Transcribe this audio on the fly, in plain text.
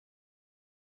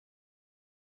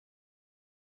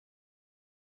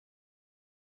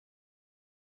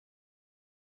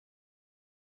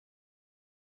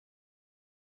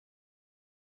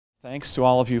Thanks to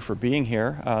all of you for being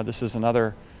here. This is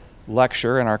another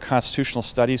lecture in our Constitutional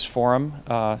Studies Forum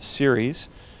series,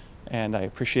 and I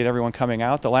appreciate everyone coming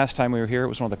out. The last time we were here, it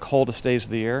was one of the coldest days of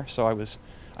the year, so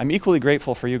I'm equally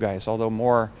grateful for you guys, although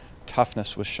more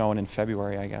toughness was shown in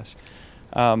February, I guess.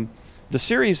 The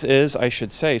series is, I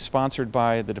should say, sponsored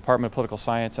by the Department of Political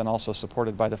Science and also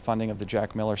supported by the funding of the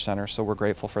Jack Miller Center, so we're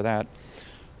grateful for that.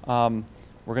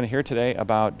 We're going to hear today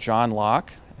about John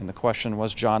Locke. And the question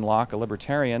was, John Locke a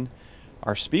libertarian?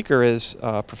 Our speaker is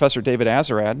Professor David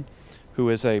Azerrad, who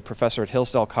is a professor at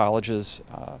Hillsdale College's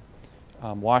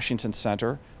Washington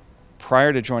Center.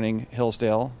 Prior to joining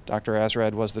Hillsdale, Dr.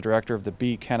 Azerrad was the director of the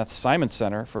B. Kenneth Simon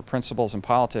Center for Principles in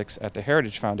Politics at the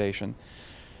Heritage Foundation,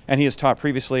 and he has taught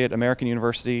previously at American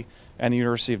University and the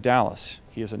University of Dallas.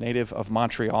 He is a native of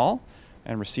Montreal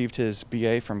and received his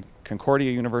BA from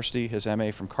Concordia University, his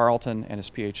MA from Carleton, and his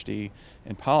PhD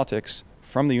in politics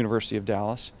from the University of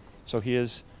Dallas. So he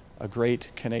is a great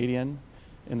Canadian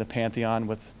in the pantheon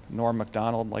with Norm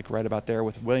Macdonald, like right about there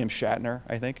with William Shatner,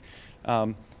 I think.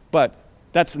 But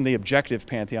that's in the objective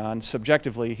pantheon.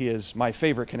 Subjectively, he is my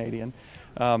favorite Canadian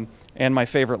and my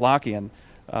favorite Lockean,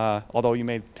 although you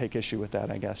may take issue with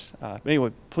that, I guess. But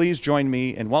anyway, please join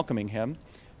me in welcoming him,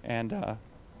 and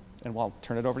I'll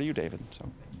turn it over to you, David.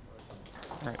 So,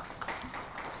 all right.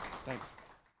 Thanks.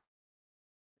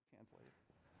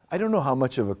 I don't know how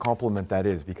much of a compliment that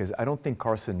is, because I don't think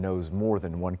Carson knows more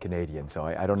than one Canadian, so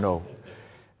I don't know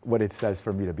what it says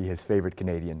for me to be his favorite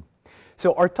Canadian.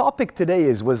 So our topic today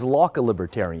is, was Locke a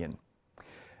libertarian?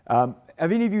 Have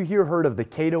any of you here heard of the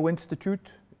Cato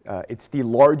Institute? It's the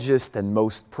largest and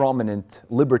most prominent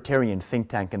libertarian think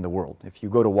tank in the world. If you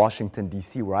go to Washington,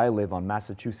 D.C., where I live on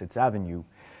Massachusetts Avenue,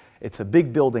 it's a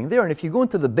big building there, and if you go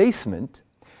into the basement,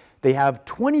 they have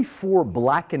 24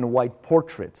 black and white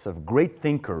portraits of great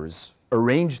thinkers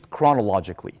arranged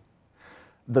chronologically.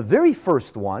 The very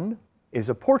first one is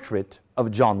a portrait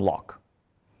of John Locke.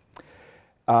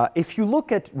 If you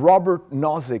look at Robert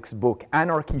Nozick's book,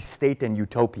 Anarchy, State, and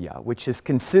Utopia, which is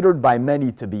considered by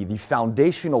many to be the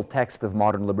foundational text of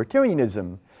modern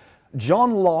libertarianism,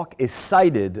 John Locke is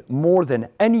cited more than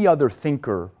any other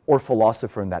thinker or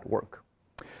philosopher in that work.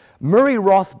 Murray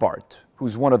Rothbard,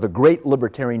 who's one of the great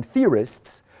libertarian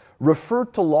theorists,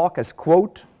 referred to Locke as,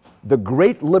 quote, the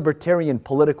great libertarian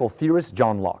political theorist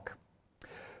John Locke.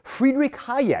 Friedrich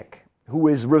Hayek, who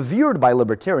is revered by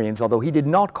libertarians, although he did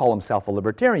not call himself a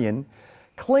libertarian,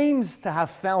 claims to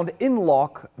have found in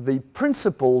Locke the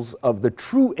principles of the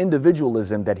true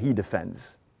individualism that he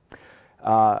defends.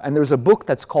 And there's a book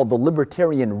that's called The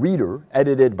Libertarian Reader,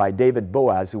 edited by David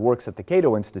Boaz, who works at the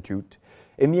Cato Institute.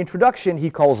 In the introduction, he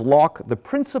calls Locke the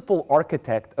principal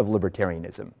architect of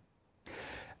libertarianism.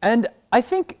 And I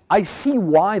think I see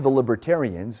why the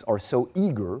libertarians are so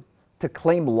eager to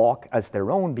claim Locke as their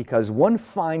own, because one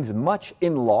finds much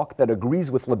in Locke that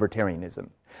agrees with libertarianism.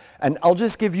 And I'll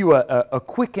just give you a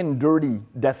quick and dirty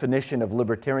definition of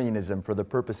libertarianism for the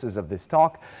purposes of this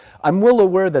talk. I'm well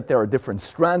aware that there are different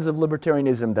strands of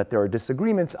libertarianism, that there are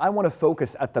disagreements. I want to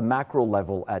focus at the macro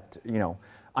level at,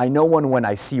 I know one when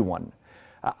I see one.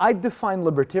 I define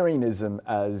libertarianism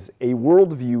as a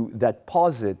worldview that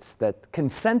posits that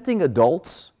consenting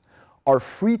adults are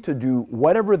free to do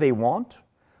whatever they want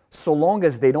so long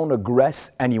as they don't aggress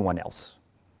anyone else.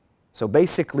 So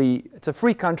basically, it's a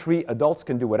free country, adults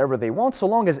can do whatever they want so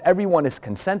long as everyone is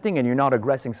consenting and you're not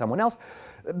aggressing someone else.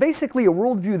 Basically, a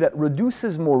worldview that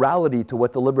reduces morality to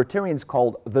what the libertarians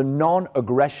called the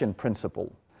non-aggression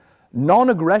principle.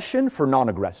 Non-aggression for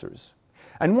non-aggressors.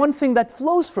 And one thing that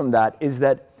flows from that is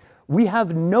that we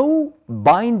have no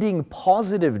binding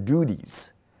positive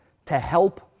duties to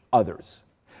help others.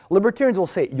 Libertarians will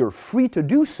say you're free to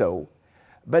do so,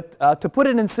 but to put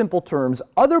it in simple terms,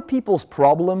 other people's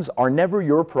problems are never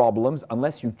your problems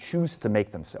unless you choose to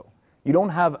make them so. You don't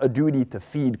have a duty to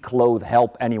feed, clothe,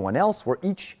 help anyone else. We're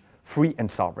each free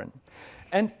and sovereign.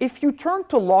 And if you turn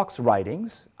to Locke's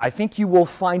writings, I think you will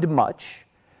find much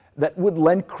that would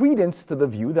lend credence to the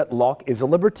view that Locke is a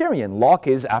libertarian. Locke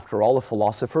is, after all, a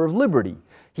philosopher of liberty.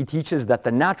 He teaches that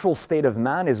the natural state of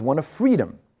man is one of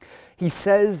freedom. He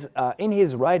says in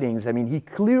his writings, he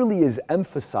clearly is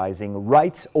emphasizing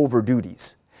rights over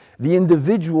duties, the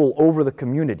individual over the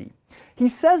community. He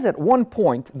says at one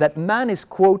point that man is,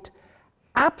 quote,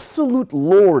 absolute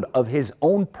lord of his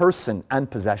own person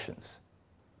and possessions.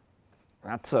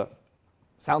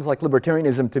 Sounds like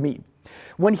libertarianism to me.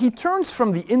 When he turns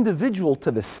from the individual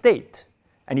to the state,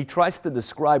 and he tries to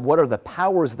describe what are the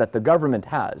powers that the government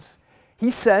has, he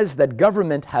says that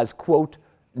government has, quote,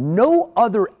 no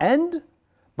other end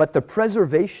but the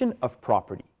preservation of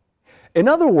property. In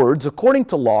other words, according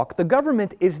to Locke, the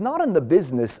government is not in the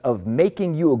business of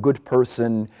making you a good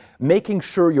person, making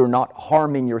sure you're not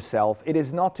harming yourself. It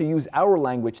is not, to use our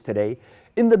language today,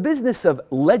 in the business of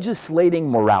legislating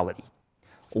morality.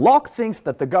 Locke thinks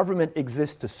that the government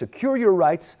exists to secure your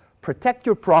rights, protect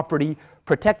your property,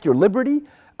 protect your liberty,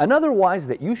 and otherwise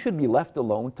that you should be left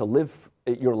alone to live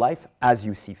your life as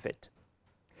you see fit.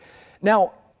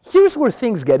 Now, here's where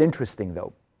things get interesting,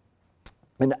 though.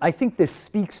 And I think this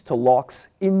speaks to Locke's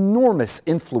enormous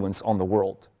influence on the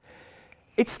world.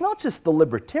 It's not just the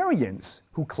libertarians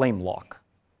who claim Locke,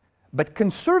 but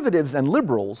conservatives and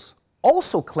liberals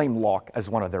also claim Locke as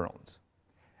one of their own.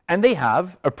 And they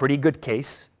have a pretty good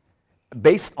case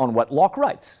based on what Locke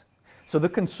writes. So the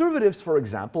conservatives, for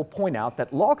example, point out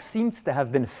that Locke seems to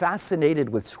have been fascinated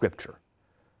with Scripture,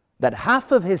 that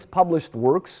half of his published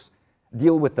works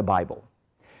deal with the Bible.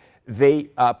 They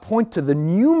point to the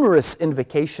numerous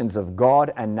invocations of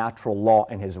God and natural law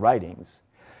in his writings,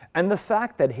 and the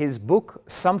fact that his book,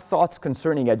 Some Thoughts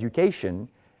Concerning Education,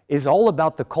 is all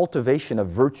about the cultivation of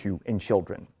virtue in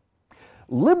children.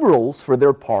 Liberals, for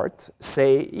their part,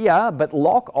 say, yeah, but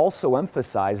Locke also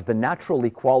emphasized the natural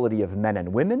equality of men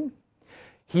and women.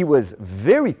 He was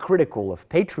very critical of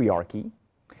patriarchy.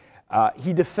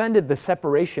 He defended the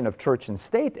separation of church and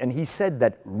state, and he said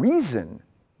that reason,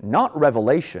 not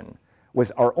revelation, was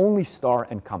our only star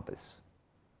and compass.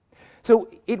 So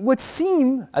it would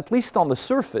seem, at least on the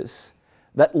surface,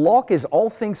 that Locke is all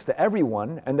things to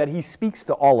everyone and that he speaks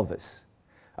to all of us.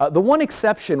 The one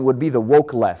exception would be the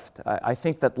woke left. I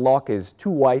think that Locke is too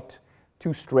white,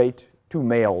 too straight, too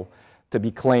male to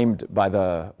be claimed by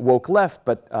the woke left,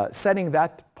 but setting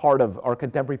that part of our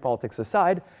contemporary politics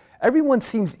aside, everyone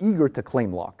seems eager to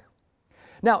claim Locke.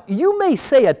 Now, you may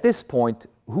say at this point,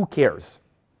 who cares?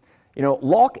 You know,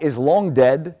 Locke is long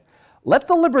dead. Let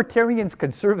the libertarians,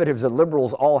 conservatives, and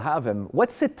liberals all have him.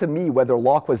 What's it to me whether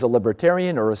Locke was a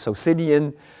libertarian or a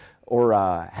Socinian or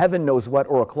heaven knows what,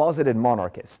 or a closeted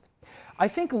monarchist? I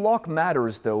think Locke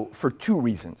matters, though, for two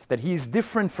reasons. That he's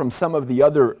different from some of the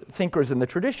other thinkers in the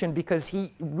tradition because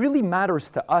he really matters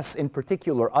to us, in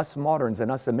particular, us moderns and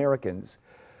us Americans,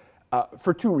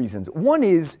 for two reasons. One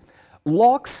is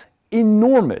Locke's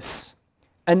enormous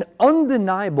and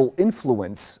undeniable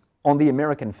influence on the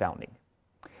American founding.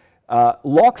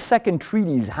 Locke's second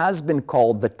treatise has been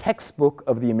called the textbook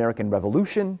of the American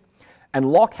Revolution, and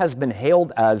Locke has been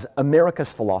hailed as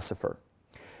America's philosopher.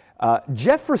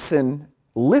 Jefferson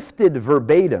lifted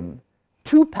verbatim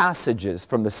two passages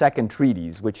from the second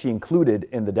treatise, which he included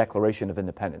in the Declaration of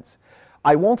Independence.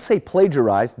 I won't say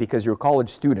plagiarized because you're college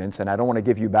students and I don't want to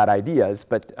give you bad ideas,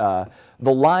 but the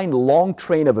line long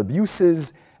train of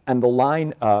abuses and the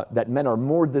line that men are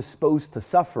more disposed to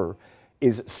suffer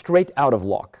is straight out of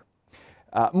Locke.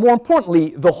 More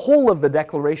importantly, the whole of the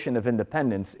Declaration of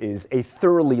Independence is a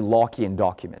thoroughly Lockean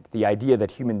document. The idea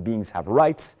that human beings have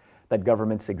rights, that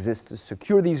governments exist to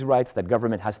secure these rights, that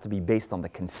government has to be based on the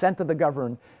consent of the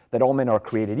governed, that all men are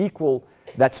created equal,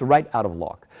 that's right out of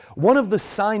Locke. One of the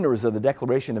signers of the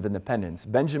Declaration of Independence,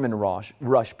 Benjamin Rush,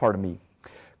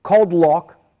 called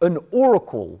Locke an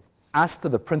oracle as to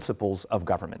the principles of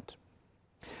government.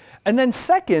 And then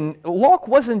second, Locke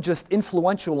wasn't just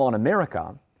influential on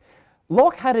America.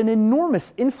 Locke had an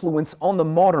enormous influence on the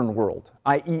modern world,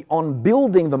 i.e. on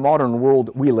building the modern world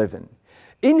we live in.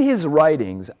 In his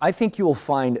writings, I think you will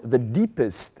find the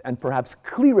deepest and perhaps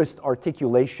clearest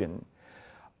articulation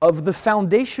of the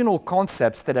foundational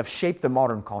concepts that have shaped the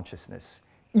modern consciousness: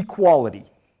 equality,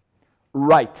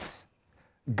 rights,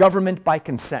 government by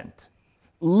consent,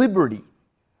 liberty,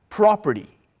 property.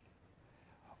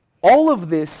 All of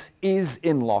this is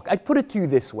in Locke. I'd put it to you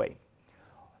this way.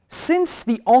 Since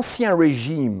the Ancien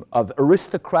Régime of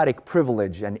aristocratic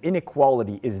privilege and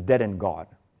inequality is dead and gone,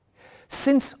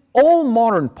 since all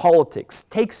modern politics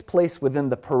takes place within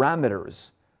the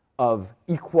parameters of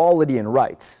equality and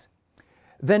rights,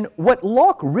 then what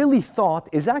Locke really thought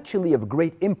is actually of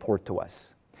great import to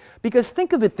us. Because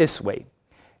think of it this way.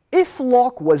 If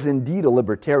Locke was indeed a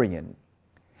libertarian,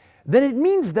 then it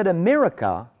means that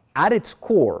America, at its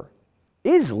core,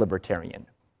 is libertarian.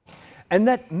 And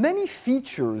that many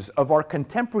features of our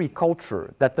contemporary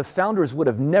culture that the founders would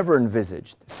have never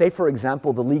envisaged, say for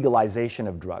example the legalization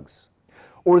of drugs,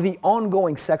 or the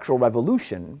ongoing sexual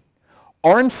revolution,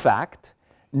 are in fact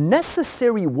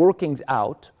necessary workings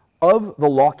out of the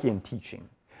Lockean teaching.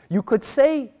 You could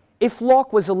say if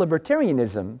Locke was a libertarian, it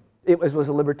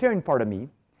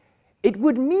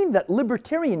would mean that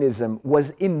libertarianism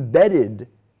was embedded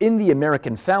in the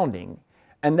American founding,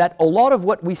 and that a lot of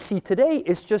what we see today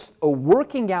is just a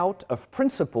working out of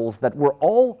principles that were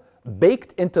all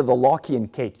baked into the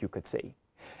Lockean cake, you could say.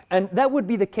 And that would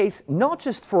be the case not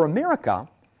just for America,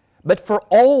 but for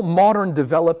all modern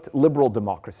developed liberal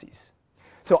democracies.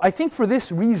 So I think for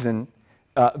this reason,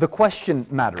 the question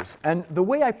matters. And the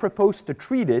way I propose to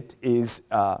treat it is,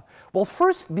 well,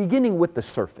 first beginning with the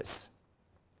surface.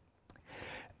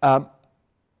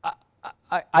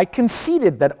 I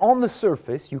conceded that on the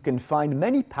surface you can find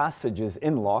many passages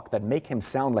in Locke that make him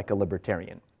sound like a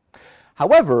libertarian.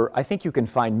 However, I think you can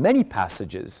find many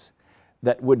passages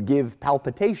that would give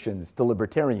palpitations to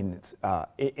libertarians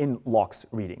in Locke's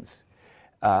readings.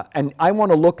 And I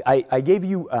want to look, I gave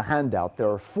you a handout. There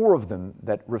are 4 of them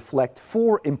that reflect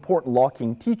 4 important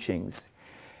Lockean teachings.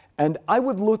 And I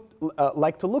would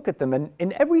like to look at them. And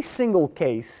in every single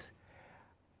case,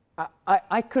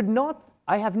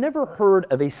 I have never heard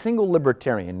of a single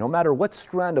libertarian, no matter what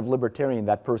strand of libertarian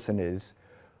that person is,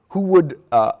 who would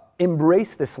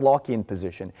embrace this Lockean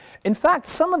position. In fact,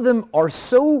 some of them are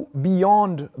so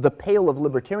beyond the pale of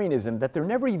libertarianism that they're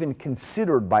never even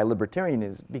considered by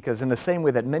libertarianism, because in the same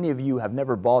way that many of you have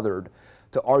never bothered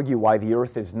to argue why the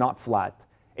earth is not flat,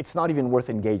 it's not even worth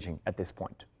engaging at this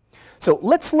point. So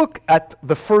let's look at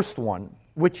the first one,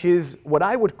 which is what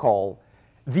I would call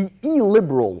the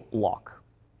illiberal Locke.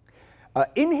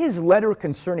 In his letter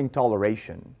concerning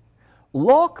toleration,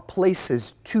 Locke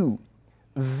places 2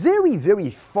 very, very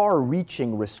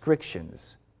far-reaching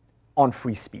restrictions on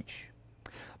free speech.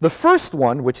 The first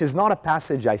one, which is not a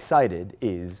passage I cited,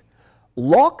 is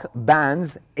Locke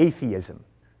bans atheism.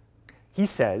 He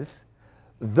says,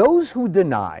 those who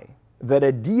deny that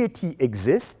a deity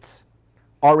exists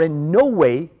are in no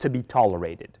way to be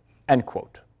tolerated, end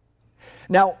quote.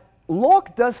 Now,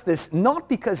 Locke does this not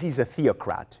because he's a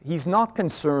theocrat. He's not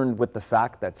concerned with the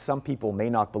fact that some people may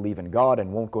not believe in God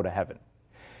and won't go to heaven.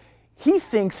 He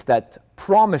thinks that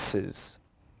promises,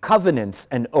 covenants,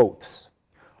 and oaths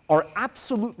are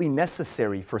absolutely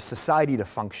necessary for society to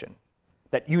function.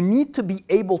 That you need to be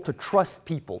able to trust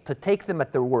people, to take them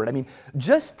at their word. I mean,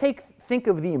 just think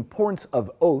of the importance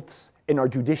of oaths in our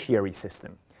judiciary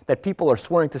system, that people are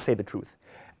swearing to say the truth.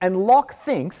 And Locke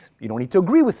thinks, you don't need to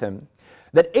agree with him,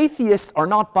 that atheists are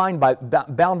not bound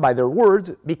by their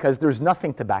words because there's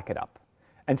nothing to back it up.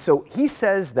 And so he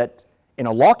says that in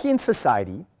a Lockean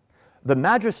society, the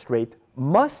magistrate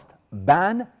must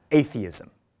ban atheism.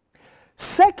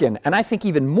 Second, and I think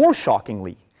even more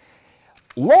shockingly,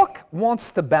 Locke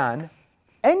wants to ban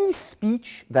any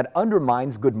speech that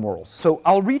undermines good morals. So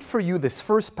I'll read for you this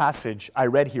first passage I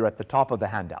read here at the top of the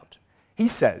handout. He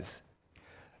says,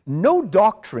 no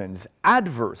doctrines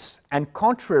adverse and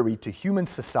contrary to human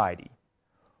society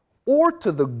or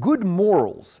to the good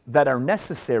morals that are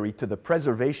necessary to the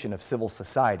preservation of civil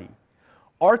society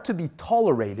are to be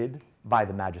tolerated by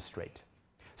the magistrate.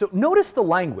 So notice the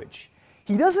language.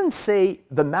 He doesn't say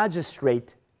the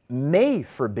magistrate may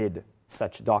forbid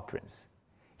such doctrines.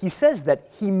 He says that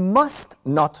he must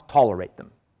not tolerate them.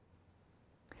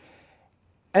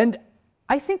 And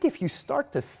I think if you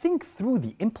start to think through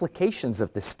the implications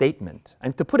of this statement,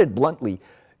 and to put it bluntly,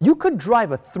 you could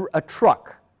drive a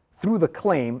truck through the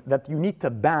claim that you need to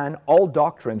ban all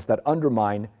doctrines that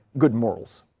undermine good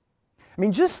morals. I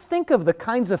mean, just think of the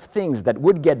kinds of things that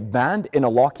would get banned in a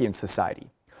Lockean society.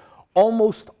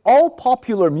 Almost all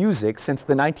popular music since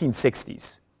the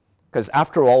 1960s, because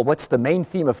after all, what's the main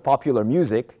theme of popular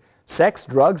music? Sex,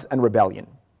 drugs, and rebellion.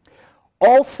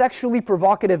 All sexually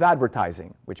provocative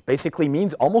advertising, which basically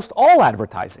means almost all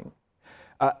advertising.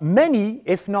 Many,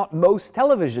 if not most,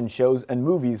 television shows and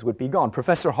movies would be gone.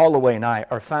 Professor Holloway and I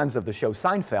are fans of the show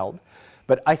Seinfeld,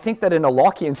 but I think that in a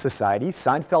Lockean society,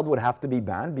 Seinfeld would have to be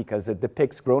banned because it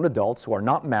depicts grown adults who are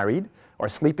not married, are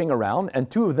sleeping around,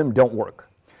 and 2 of them don't work.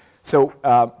 So,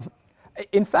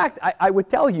 in fact, I would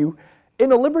tell you,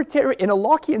 in a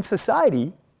Lockean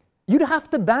society, you'd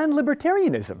have to ban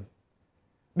libertarianism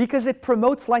because it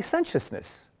promotes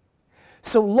licentiousness.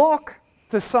 So Locke,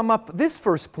 to sum up this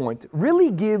first point, really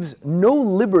gives no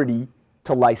liberty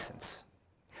to license.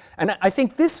 And I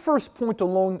think this first point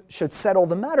alone should settle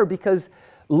the matter because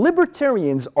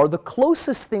libertarians are the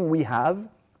closest thing we have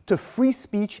to free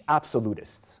speech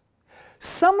absolutists.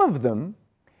 Some of them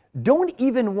don't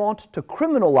even want to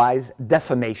criminalize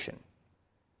defamation.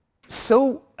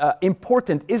 So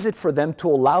important is it for them to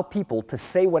allow people to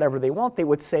say whatever they want. They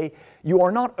would say, you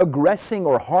are not aggressing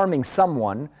or harming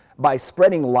someone by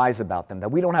spreading lies about them, that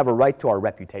we don't have a right to our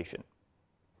reputation.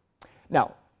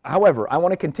 Now, however, I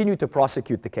want to continue to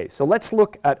prosecute the case. So let's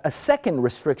look at a second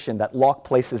restriction that Locke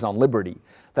places on liberty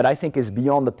that I think is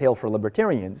beyond the pale for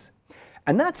libertarians,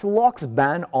 and that's Locke's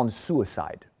ban on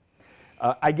suicide.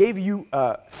 I gave you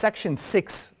section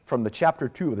 6 from the chapter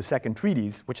 2 of the second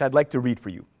treatise, which I'd like to read for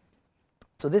you.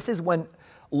 So this is when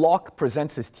Locke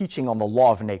presents his teaching on the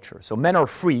law of nature. So men are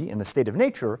free in the state of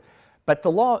nature, but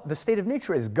the state of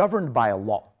nature is governed by a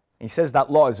law. And he says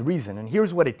that law is reason, and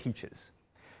here's what it teaches.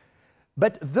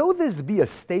 But though this be a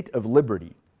state of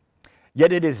liberty,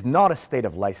 yet it is not a state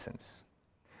of license.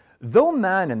 Though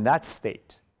man in that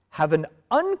state have an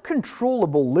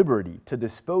uncontrollable liberty to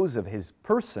dispose of his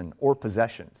person or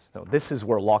possessions. So this is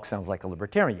where Locke sounds like a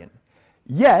libertarian.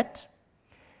 Yet,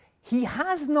 he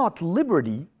has not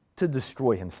liberty to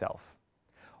destroy himself,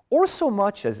 or so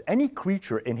much as any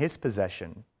creature in his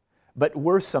possession, but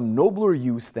where some nobler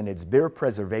use than its bare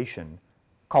preservation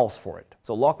calls for it.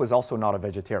 So Locke was also not a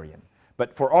vegetarian.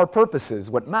 But for our purposes,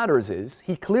 what matters is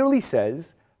he clearly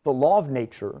says the law of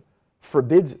nature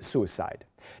forbids suicide.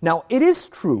 Now, it is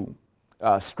true,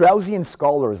 Straussian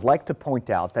scholars like to point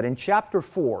out that in chapter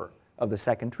 4 of the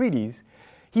Second Treatise,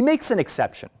 he makes an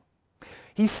exception.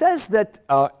 He says that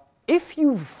if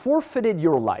you've forfeited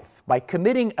your life by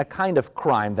committing a kind of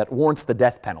crime that warrants the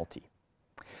death penalty,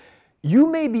 you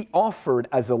may be offered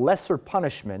as a lesser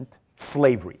punishment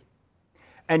slavery.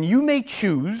 And you may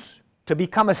choose to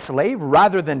become a slave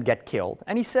rather than get killed.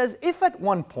 And he says, if at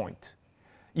one point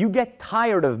you get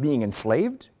tired of being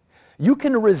enslaved, you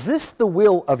can resist the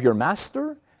will of your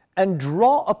master and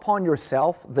draw upon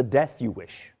yourself the death you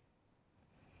wish.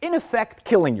 In effect,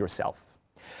 killing yourself.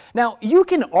 Now, you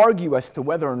can argue as to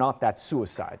whether or not that's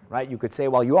suicide, right? You could say,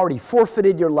 well, you already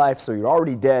forfeited your life, so you're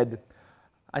already dead.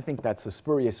 I think that's a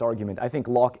spurious argument. I think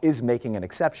Locke is making an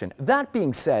exception. That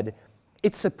being said,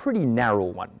 it's a pretty narrow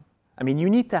one. I mean, you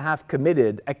need to have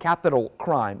committed a capital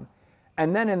crime,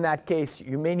 and then in that case,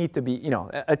 you may need to be,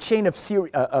 a chain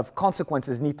of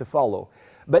consequences need to follow.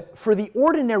 But for the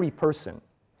ordinary person,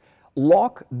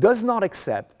 Locke does not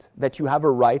accept that you have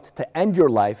a right to end your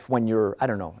life when you're, I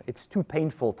don't know, it's too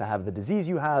painful to have the disease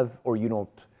you have, or you don't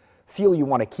feel you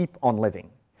want to keep on living.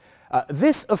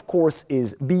 This, of course,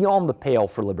 is beyond the pale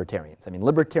for libertarians. I mean,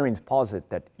 libertarians posit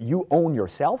that you own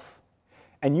yourself,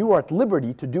 and you are at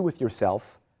liberty to do with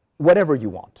yourself whatever you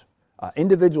want.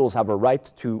 Individuals have a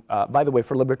right to, by the way,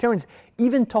 for libertarians,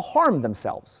 even to harm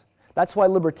themselves. That's why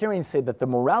libertarians say that the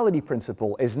morality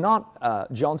principle is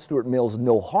not John Stuart Mill's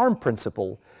no harm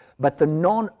principle, but the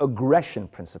non-aggression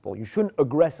principle. You shouldn't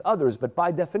aggress others, but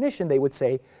by definition, they would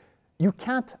say you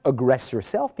can't aggress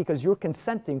yourself because you're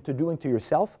consenting to doing to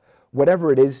yourself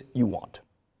whatever it is you want.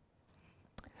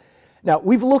 Now,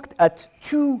 we've looked at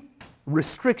two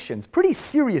restrictions, pretty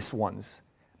serious ones,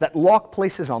 that Locke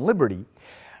places on liberty.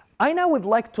 I now would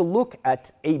like to look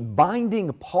at a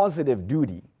binding positive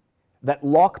duty that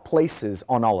Locke places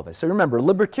on all of us. So remember,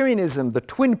 libertarianism, the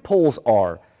twin poles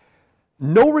are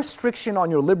no restriction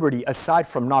on your liberty aside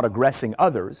from not aggressing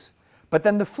others, but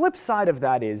then the flip side of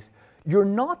that is you're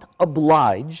not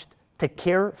obliged to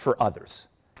care for others.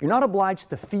 You're not obliged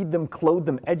to feed them, clothe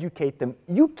them, educate them.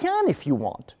 You can if you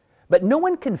want, but no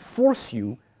one can force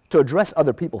you to address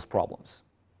other people's problems.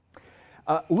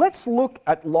 Let's look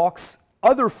at Locke's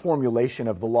other formulation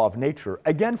of the law of nature,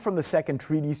 again from the Second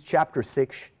Treatise, chapter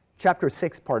 6,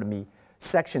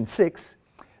 section 6.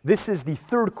 This is the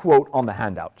third quote on the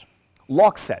handout.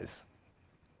 Locke says,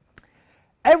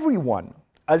 "Everyone,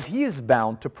 as he is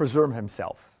bound to preserve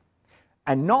himself,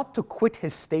 and not to quit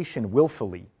his station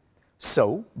willfully,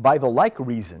 so, by the like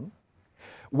reason,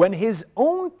 when his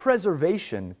own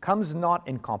preservation comes not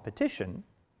in competition,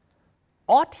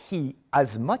 ought he,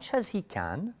 as much as he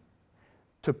can,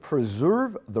 to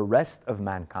preserve the rest of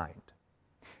mankind,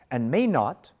 and may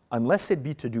not, unless it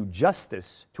be to do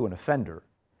justice to an offender,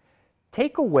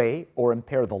 take away or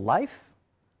impair the life,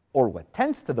 or what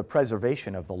tends to the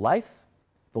preservation of the life,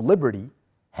 the liberty,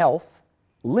 health,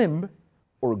 limb,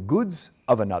 or goods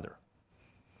of another."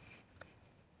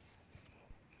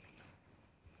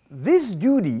 This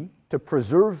duty to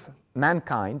preserve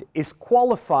mankind is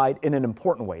qualified in an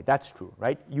important way. That's true,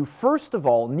 right? You first of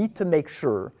all need to make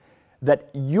sure that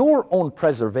your own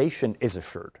preservation is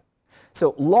assured.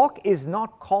 So Locke is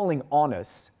not calling on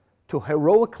us to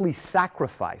heroically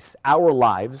sacrifice our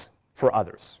lives for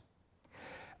others.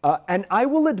 And I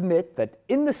will admit that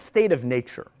in the state of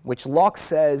nature, which Locke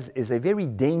says is a very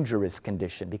dangerous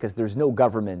condition because there's no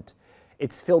government,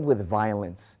 it's filled with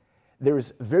violence,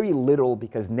 there's very little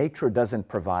because nature doesn't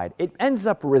provide. It ends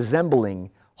up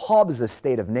resembling Hobbes'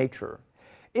 state of nature.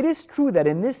 It is true that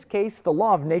in this case, the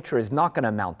law of nature is not going to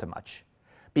amount to much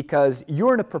because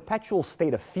you're in a perpetual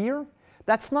state of fear.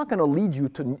 That's not going to lead you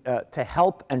to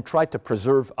help and try to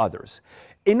preserve others.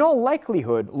 In all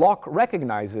likelihood, Locke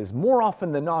recognizes more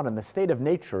often than not in the state of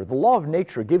nature, the law of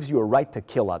nature gives you a right to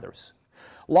kill others.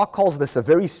 Locke calls this a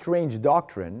very strange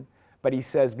doctrine, but he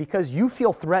says because you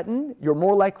feel threatened, you're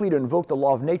more likely to invoke the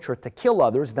law of nature to kill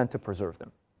others than to preserve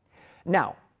them.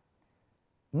 Now,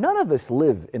 none of us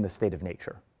live in the state of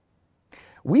nature.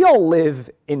 We all live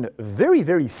in very,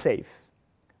 very safe,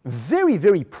 very,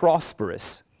 very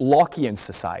prosperous Lockean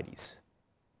societies.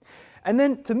 And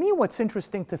then, to me, what's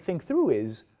interesting to think through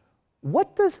is,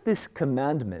 what does this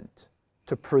commandment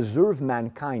to preserve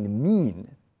mankind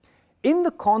mean in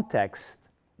the context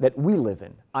that we live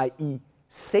in, i.e.,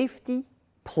 safety,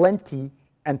 plenty,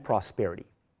 and prosperity?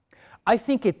 I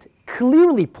think it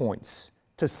clearly points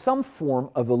to some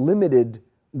form of a limited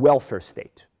welfare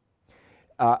state.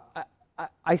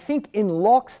 I think in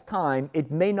Locke's time, it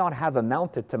may not have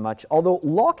amounted to much, although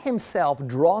Locke himself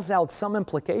draws out some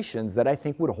implications that I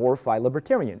think would horrify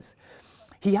libertarians.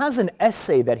 He has an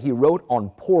essay that he wrote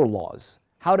on poor laws,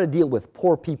 how to deal with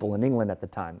poor people in England at the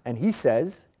time. And he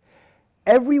says,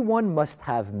 everyone must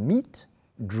have meat,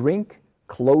 drink,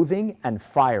 clothing, and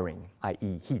firing,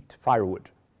 i.e. heat, firewood.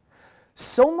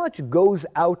 So much goes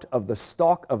out of the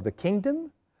stock of the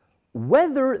kingdom,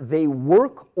 whether they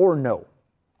work or no,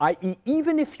 i.e.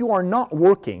 even if you are not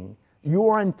working, you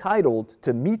are entitled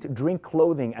to meat, drink,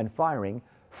 clothing, and firing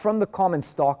from the common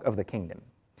stock of the kingdom.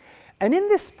 And in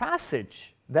this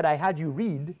passage that I had you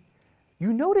read,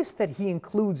 you notice that he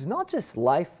includes not just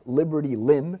life, liberty,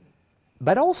 limb,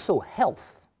 but also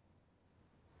health.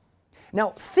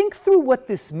 Now, think through what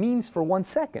this means for 1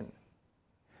 second.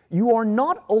 You are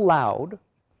not allowed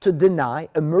to deny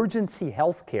emergency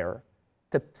health care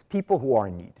to people who are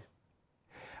in need.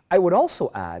 I would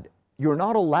also add, you're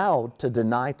not allowed to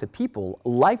deny to people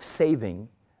life-saving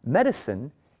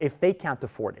medicine if they can't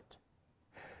afford it.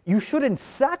 You shouldn't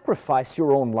sacrifice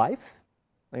your own life.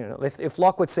 You know, if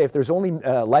Locke would say, if there's only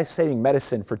life-saving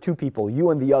medicine for 2 people,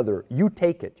 you and the other, you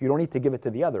take it. You don't need to give it to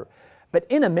the other. But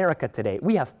in America today,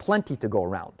 we have plenty to go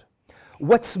around.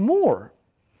 What's more,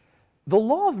 the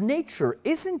law of nature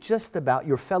isn't just about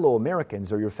your fellow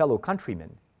Americans or your fellow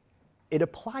countrymen. It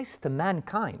applies to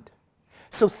mankind.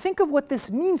 So think of what this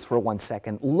means for 1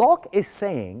 second. Locke is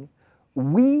saying,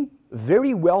 we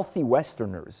very wealthy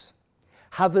Westerners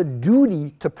have a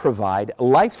duty to provide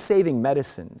life-saving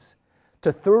medicines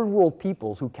to third world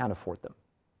peoples who can't afford them.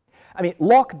 I mean,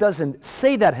 Locke doesn't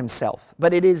say that himself,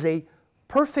 but it is a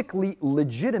perfectly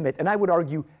legitimate, and I would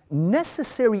argue,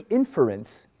 necessary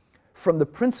inference from the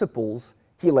principles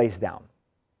he lays down.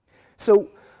 So,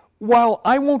 while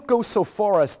I won't go so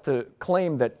far as to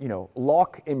claim that,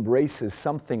 Locke embraces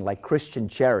something like Christian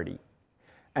charity,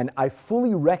 and I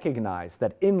fully recognize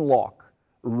that in Locke,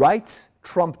 rights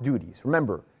trump duties.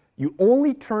 Remember, you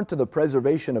only turn to the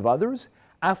preservation of others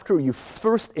after you've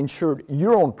first ensured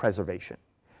your own preservation.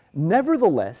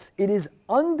 Nevertheless, it is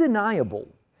undeniable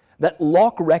that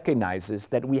Locke recognizes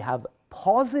that we have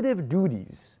positive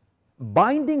duties,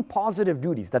 binding positive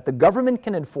duties that the government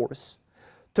can enforce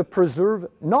to preserve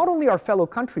not only our fellow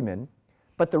countrymen,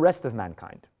 but the rest of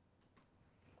mankind.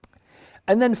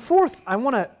 And then fourth, I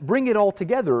want to bring it all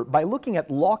together by looking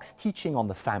at Locke's teaching on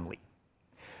the family.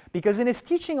 Because in his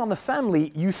teaching on the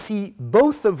family, you see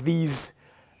both of these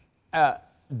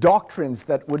doctrines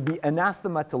that would be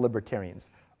anathema to libertarians.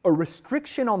 A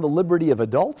restriction on the liberty of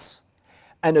adults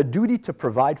and a duty to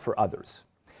provide for others.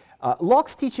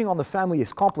 Locke's teaching on the family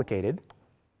is complicated.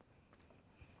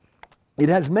 It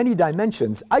has many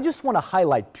dimensions. I just want to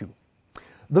highlight 2.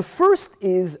 The first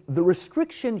is the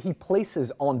restriction he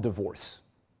places on divorce.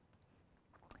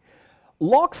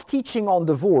 Locke's teaching on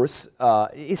divorce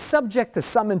is subject to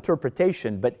some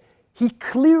interpretation, but he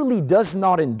clearly does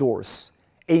not endorse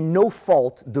a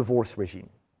no-fault divorce regime.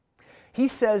 He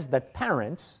says that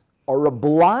parents are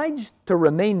obliged to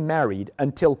remain married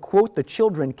until, quote, the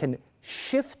children can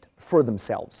shift for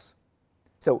themselves.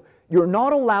 So you're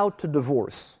not allowed to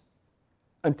divorce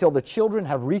until the children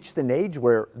have reached an age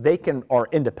where they are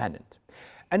independent.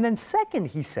 And then second,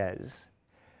 he says,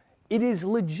 it is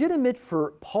legitimate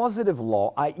for positive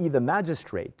law, i.e. the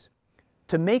magistrate,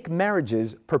 to make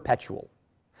marriages perpetual.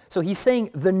 So he's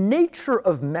saying the nature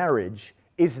of marriage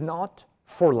is not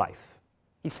for life.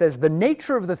 He says the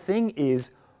nature of the thing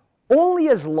is only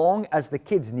as long as the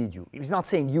kids need you. He's not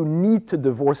saying you need to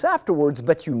divorce afterwards,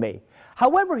 but you may.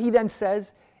 However, he then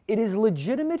says it is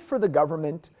legitimate for the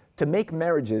government to make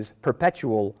marriages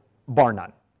perpetual, bar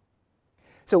none.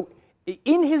 So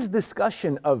in his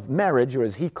discussion of marriage, or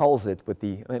as he calls it,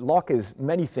 Locke is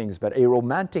many things, but a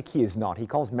romantic he is not. He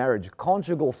calls marriage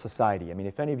conjugal society. I mean,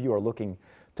 if any of you are looking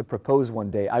to propose one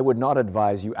day, I would not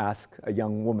advise you ask a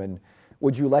young woman,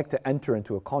 would you like to enter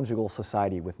into a conjugal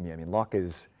society with me? I mean, Locke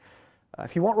is,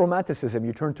 if you want romanticism,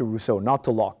 you turn to Rousseau, not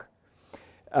to Locke.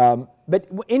 But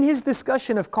in his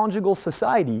discussion of conjugal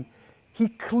society, he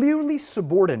clearly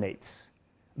subordinates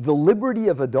the liberty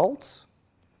of adults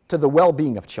to the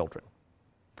well-being of children.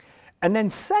 And then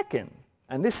second,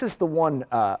 and this is the one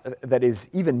that is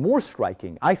even more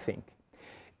striking, I think,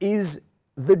 is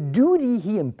the duty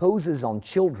he imposes on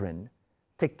children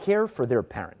to care for their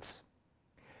parents.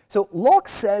 So Locke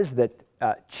says that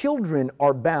children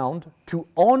are bound to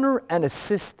honor and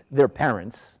assist their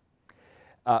parents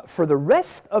for the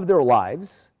rest of their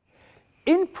lives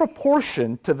in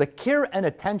proportion to the care and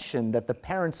attention that the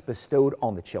parents bestowed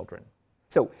on the children.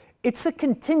 So it's a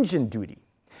contingent duty.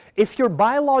 If your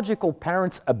biological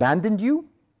parents abandoned you,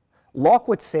 Locke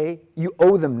would say you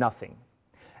owe them nothing.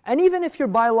 And even if your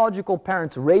biological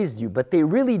parents raised you, but they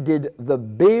really did the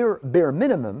bare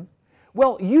minimum,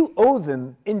 well, you owe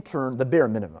them, in turn, the bare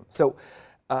minimum. So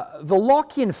the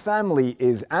Lockean family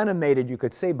is animated, you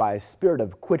could say, by a spirit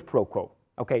of quid pro quo.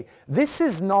 Okay? This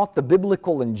is not the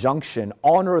biblical injunction,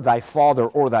 honor thy father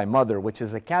or thy mother, which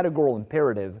is a categorical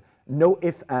imperative, no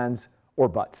ifs, ands, or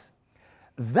buts.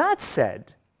 That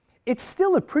said, it's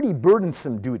still a pretty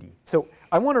burdensome duty. So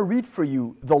I want to read for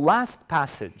you the last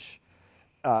passage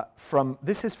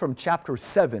this is from chapter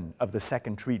 7 of the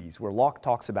Second Treatise, where Locke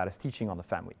talks about his teaching on the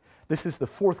family. This is the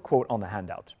fourth quote on the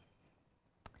handout.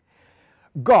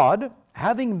 God,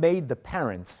 having made the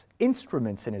parents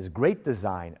instruments in his great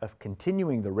design of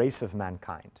continuing the race of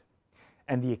mankind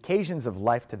and the occasions of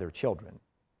life to their children,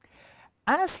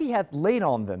 as he hath laid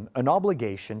on them an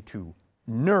obligation to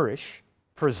nourish,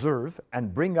 preserve,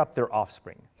 and bring up their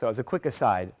offspring. So as a quick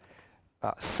aside,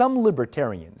 some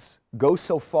libertarians go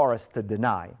so far as to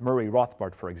deny, Murray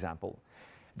Rothbard, for example,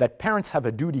 that parents have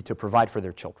a duty to provide for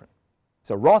their children.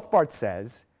 So Rothbard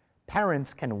says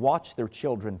parents can watch their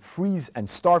children freeze and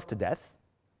starve to death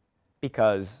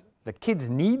because the kids'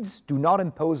 needs do not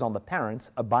impose on the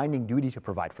parents a binding duty to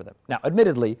provide for them. Now,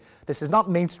 admittedly, this is not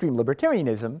mainstream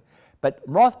libertarianism, but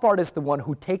Rothbard is the one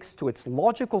who takes to its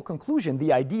logical conclusion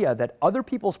the idea that other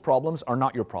people's problems are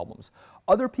not your problems.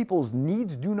 Other people's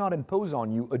needs do not impose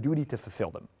on you a duty to fulfill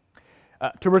them.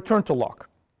 To return to Locke.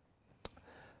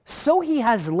 So he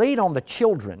has laid on the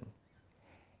children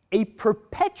a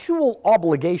perpetual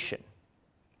obligation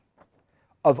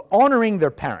of honoring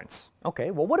their parents.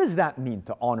 Okay, well, what does that mean,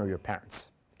 to honor your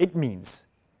parents? It means,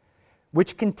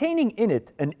 which containing in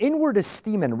it an inward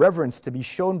esteem and reverence to be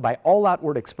shown by all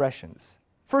outward expressions,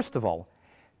 first of all,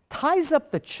 ties up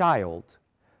the child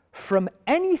from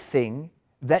anything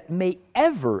that may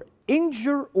ever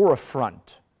injure or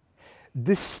affront,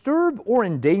 disturb or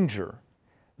endanger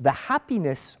the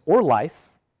happiness or life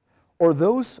or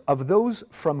those of those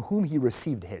from whom he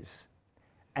received his.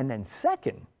 And then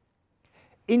second,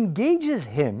 engages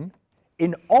him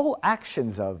in all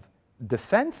actions of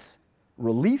defense,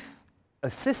 relief,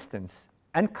 assistance,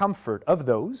 and comfort of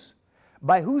those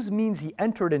by whose means he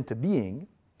entered into being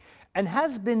and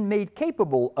has been made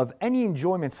capable of any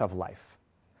enjoyments of life.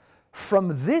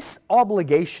 From this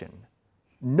obligation,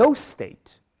 no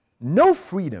state, no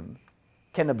freedom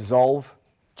can absolve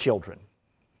children.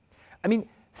 I mean,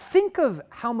 think of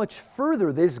how much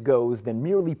further this goes than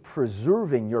merely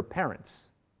preserving your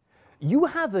parents. You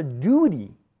have a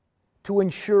duty to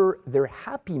ensure their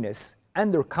happiness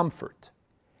and their comfort.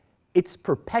 It's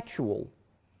perpetual,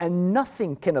 and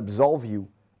nothing can absolve you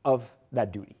of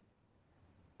that duty.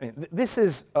 I mean, this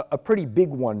is a pretty big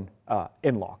one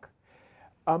in Locke.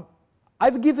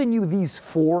 I've given you these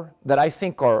four that I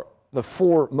think are the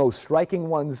four most striking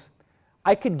ones.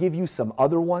 I could give you some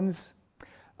other ones.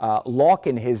 Locke,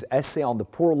 in his essay on the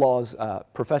Poor Laws,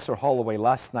 Professor Holloway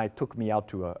last night took me out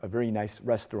to a very nice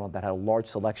restaurant that had a large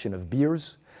selection of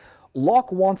beers.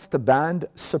 Locke wants to ban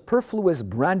superfluous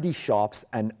brandy shops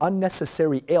and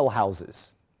unnecessary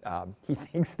alehouses. He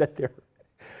thinks that they're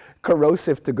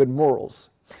corrosive to good morals.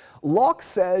 Locke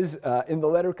says in the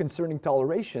letter concerning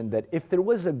toleration that if there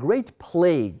was a great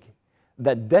plague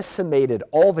that decimated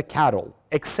all the cattle,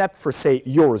 except for, say,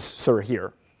 yours, sir,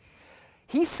 here,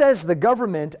 he says the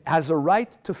government has a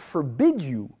right to forbid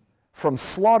you from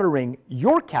slaughtering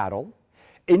your cattle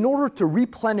in order to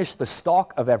replenish the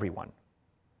stock of everyone.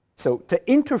 So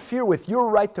to interfere with your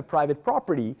right to private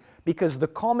property because the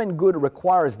common good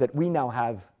requires that we now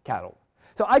have cattle.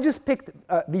 So I just picked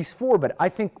these four, but I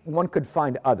think one could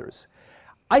find others.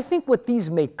 I think what these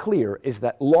make clear is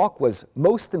that Locke was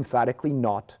most emphatically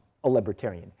not a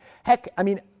libertarian. Heck, I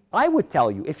mean, I would tell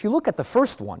you, if you look at the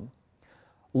first one,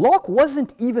 Locke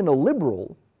wasn't even a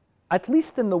liberal, at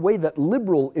least in the way that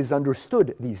liberal is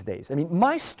understood these days. I mean,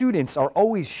 my students are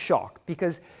always shocked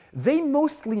because they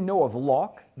mostly know of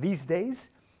Locke these days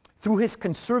through his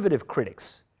conservative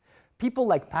critics. People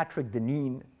like Patrick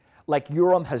Deneen, like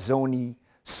Yoram Hazony,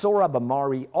 Sohrab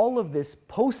Ahmari, all of this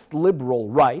post-liberal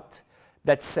right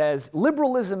that says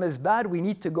liberalism is bad, we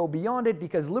need to go beyond it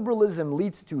because liberalism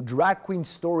leads to drag queen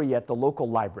story at the local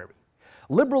library.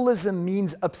 Liberalism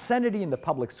means obscenity in the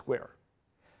public square.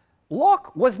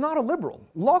 Locke was not a liberal.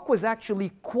 Locke was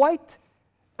actually quite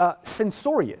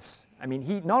censorious. I mean,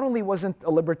 he not only wasn't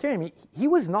a libertarian, he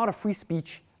was not a free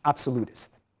speech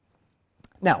absolutist.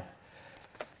 Now,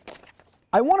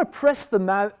 I want to press the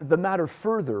matter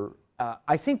further.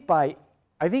 I think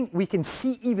we can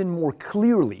see even more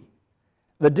clearly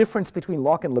the difference between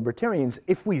Locke and libertarians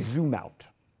if we zoom out.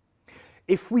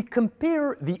 If we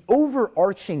compare the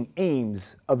overarching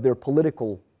aims of their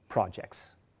political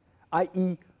projects,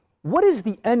 i.e., what is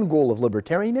the end goal of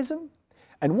libertarianism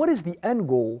and what is the end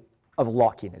goal of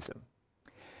Lockeanism?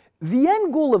 The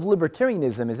end goal of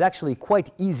libertarianism is actually quite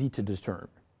easy to discern.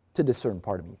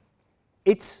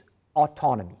 It's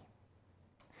autonomy.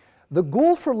 The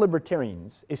goal for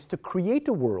libertarians is to create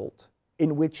a world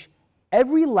in which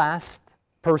every last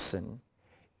person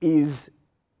is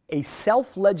a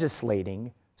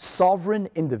self-legislating, sovereign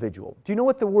individual. Do you know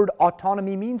what the word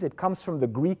autonomy means? It comes from the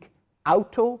Greek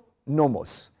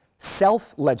auto-nomos,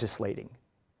 self-legislating.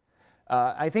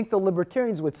 I think the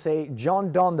libertarians would say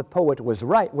John Donne the poet was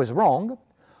wrong.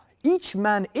 Each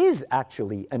man is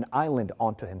actually an island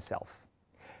unto himself.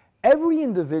 Every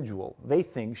individual, they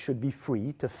think, should be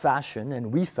free to fashion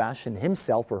and refashion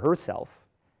himself or herself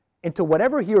into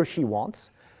whatever he or she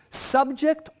wants,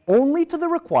 subject only to the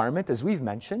requirement, as we've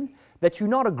mentioned, that you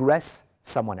not aggress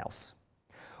someone else.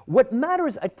 What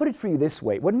matters, I'd put it for you this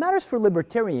way, what matters for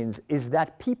libertarians is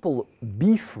that people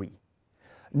be free,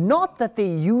 not that they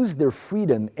use their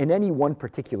freedom in any one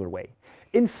particular way.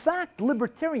 In fact,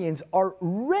 libertarians are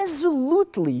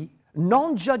resolutely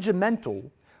non-judgmental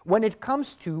when it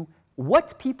comes to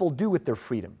what people do with their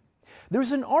freedom.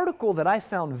 There's an article that I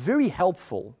found very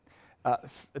helpful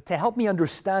to help me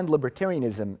understand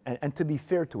libertarianism and to be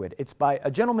fair to it. It's by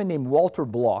a gentleman named Walter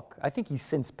Block. I think he's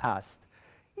since passed.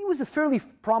 He was a fairly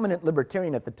prominent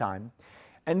libertarian at the time.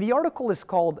 And the article is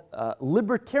called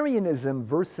Libertarianism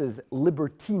versus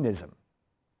Libertinism.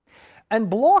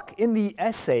 And Block, in the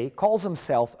essay, calls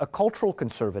himself a cultural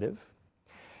conservative,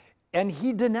 and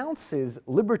he denounces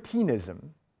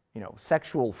libertinism,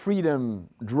 sexual freedom,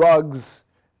 drugs,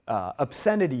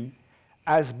 obscenity,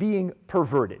 as being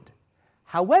perverted.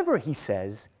 However, he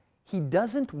says, he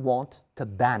doesn't want to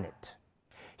ban it.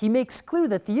 He makes clear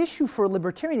that the issue for a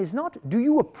libertarian is not, do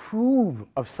you approve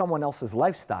of someone else's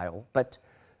lifestyle, but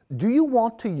do you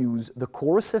want to use the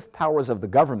coercive powers of the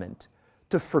government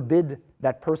to forbid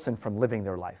that person from living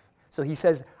their life? So he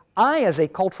says, I, as a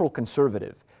cultural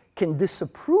conservative, can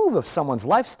disapprove of someone's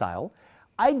lifestyle.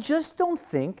 I just don't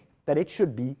think that it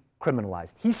should be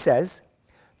criminalized. He says,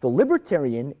 the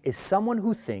libertarian is someone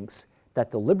who thinks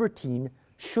that the libertine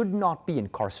should not be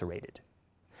incarcerated.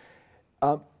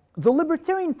 The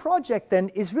libertarian project, then,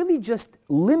 is really just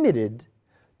limited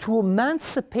to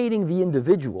emancipating the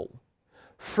individual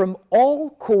from all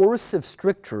coercive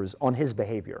strictures on his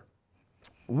behavior.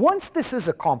 Once this is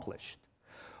accomplished,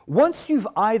 once you've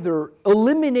either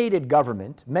eliminated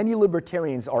government, many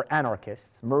libertarians are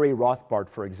anarchists. Murray Rothbard,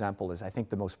 for example, is, I think,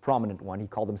 the most prominent one. He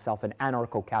called himself an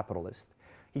anarcho-capitalist.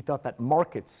 He thought that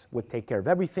markets would take care of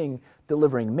everything,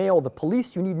 delivering mail, the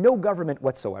police, you need no government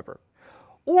whatsoever.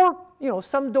 Or,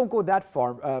 some don't go that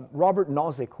far. Robert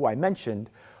Nozick, who I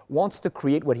mentioned, wants to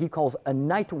create what he calls a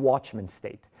night watchman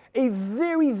state. A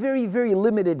very, very, very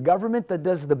limited government that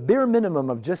does the bare minimum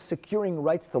of just securing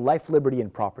rights to life, liberty,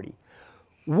 and property.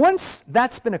 Once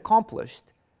that's been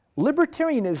accomplished,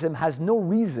 libertarianism has no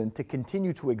reason to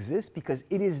continue to exist because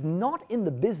it is not in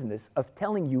the business of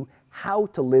telling you how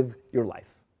to live your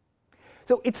life.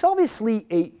 So it's obviously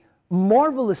a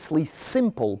marvelously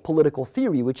simple political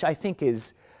theory, which I think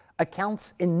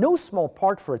accounts in no small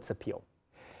part for its appeal.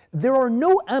 There are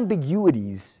no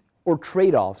ambiguities or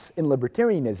trade-offs in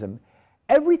libertarianism.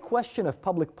 Every question of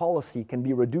public policy can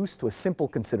be reduced to a simple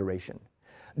consideration.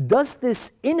 Does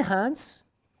this enhance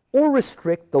or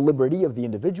restrict the liberty of the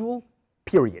individual?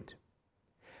 Period.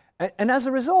 And as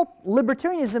a result,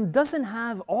 libertarianism doesn't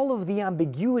have all of the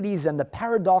ambiguities and the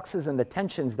paradoxes and the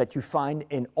tensions that you find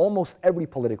in almost every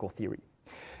political theory.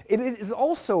 It is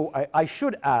also, I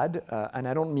should add, and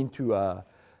I don't mean to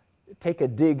take a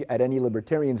dig at any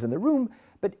libertarians in the room,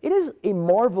 but it is a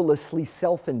marvelously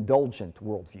self-indulgent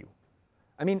worldview.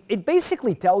 I mean, it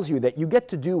basically tells you that you get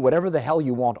to do whatever the hell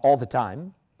you want all the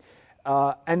time,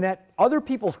 and that other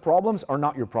people's problems are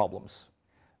not your problems.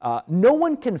 No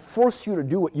one can force you to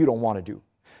do what you don't want to do.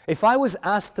 If I was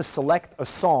asked to select a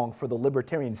song for the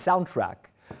Libertarian soundtrack,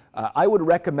 I would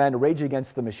recommend Rage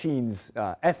Against the Machine's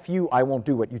F You, I Won't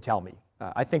Do What You Tell Me.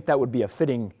 I think that would be a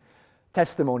fitting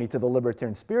testimony to the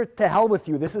libertarian spirit. To hell with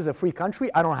you, this is a free country,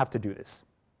 I don't have to do this.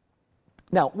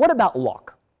 Now, what about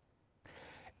Locke?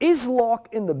 Is Locke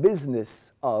in the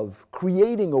business of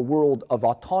creating a world of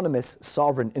autonomous,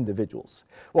 sovereign individuals?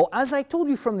 Well, as I told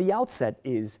you from the outset,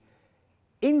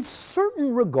 in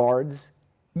certain regards,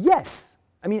 yes.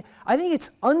 I mean, I think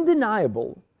it's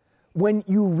undeniable when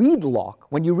you read Locke,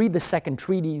 when you read the Second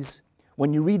Treatise,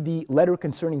 when you read the Letter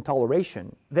Concerning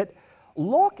Toleration, that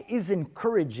Locke is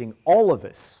encouraging all of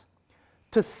us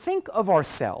to think of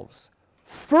ourselves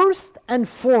first and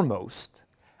foremost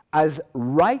as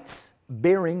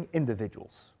rights-bearing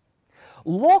individuals.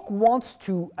 Locke wants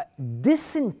to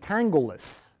disentangle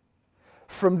us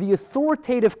from the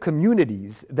authoritative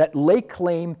communities that lay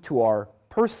claim to our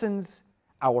persons,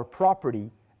 our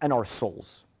property, and our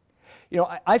souls. You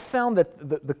know, I found that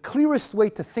the clearest way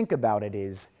to think about it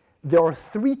is there are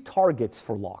three targets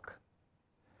for Locke: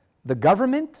 the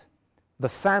government, the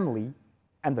family,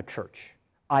 and the church,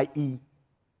 i.e.,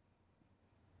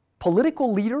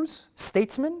 political leaders,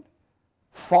 statesmen,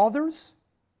 fathers,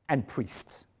 and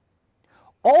priests.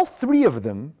 All three of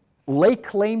them lay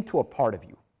claim to a part of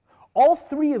you. All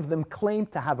three of them claim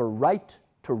to have a right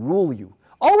to rule you,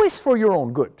 always for your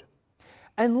own good.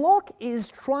 And Locke is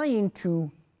trying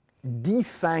to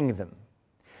defang them,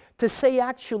 to say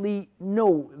actually,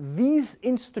 no, these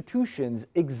institutions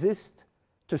exist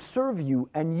to serve you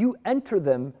and you enter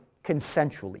them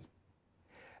consensually.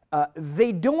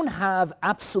 They don't have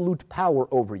absolute power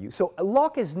over you. So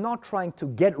Locke is not trying to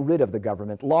get rid of the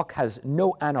government. Locke has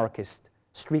no anarchist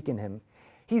streak in him.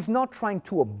 He's not trying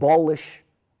to abolish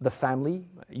the family.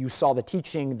 You saw the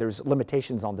teaching, there's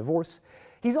limitations on divorce.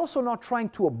 He's also not trying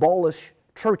to abolish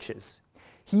churches.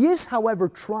 He is, however,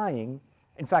 trying,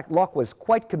 in fact, Locke was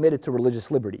quite committed to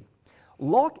religious liberty.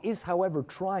 Locke is, however,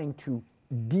 trying to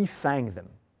defang them,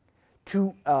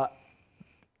 to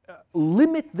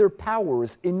limit their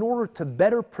powers in order to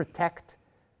better protect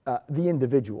the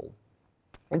individual.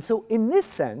 And so in this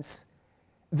sense,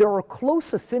 there are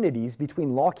close affinities between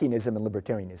Lockeanism and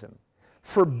libertarianism.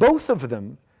 For both of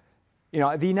them, you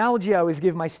know, the analogy I always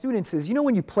give my students is, you know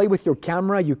when you play with your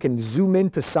camera, you can zoom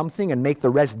into something and make the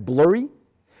rest blurry?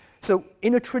 So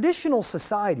in a traditional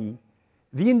society,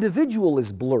 the individual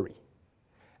is blurry.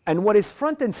 And what is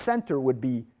front and center would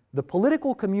be the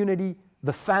political community,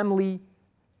 the family,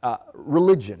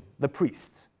 religion, the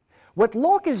priests. What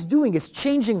Locke is doing is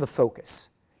changing the focus.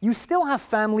 You still have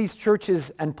families,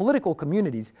 churches, and political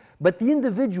communities, but the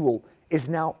individual is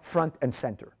now front and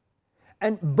center.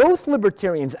 And both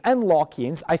libertarians and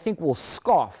Lockeans, I think, will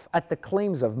scoff at the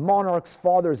claims of monarchs,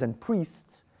 fathers, and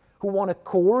priests who want to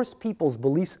coerce people's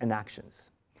beliefs and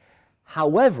actions.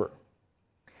 However,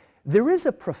 there is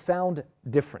a profound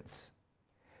difference,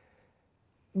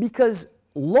 because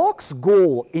Locke's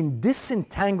goal in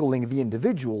disentangling the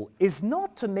individual is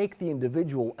not to make the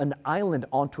individual an island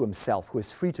unto himself who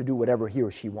is free to do whatever he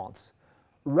or she wants.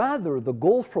 Rather, the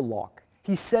goal for Locke,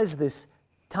 he says this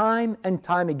time and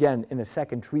time again in the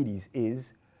Second Treatise,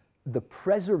 is the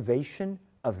preservation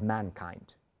of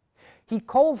mankind. He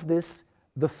calls this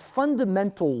the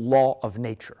fundamental law of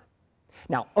nature.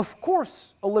 Now, of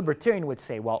course, a libertarian would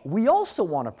say, well, we also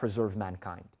want to preserve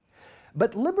mankind.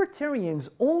 But libertarians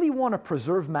only want to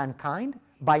preserve mankind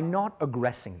by not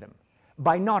aggressing them,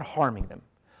 by not harming them.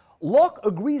 Locke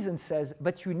agrees and says,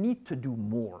 but you need to do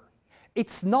more.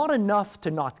 It's not enough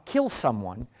to not kill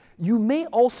someone. You may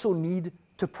also need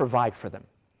to provide for them.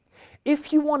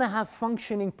 If you want to have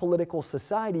functioning political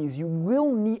societies, you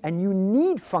will need, and you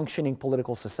need functioning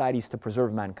political societies to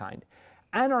preserve mankind.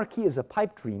 Anarchy is a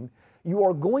pipe dream. You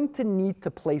are going to need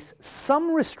to place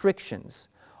some restrictions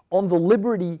on the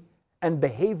liberty and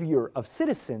behavior of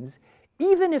citizens,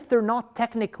 even if they're not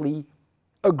technically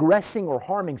aggressing or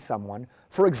harming someone.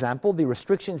 For example, the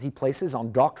restrictions he places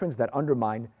on doctrines that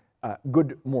undermine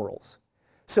good morals.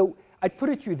 So I'd put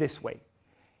it to you this way.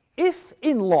 If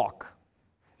in Locke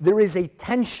there is a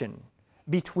tension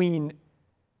between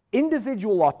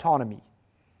individual autonomy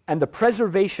and the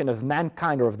preservation of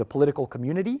mankind or of the political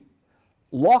community,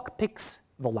 Locke picks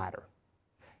the latter.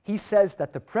 He says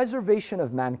that the preservation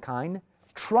of mankind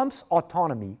trumps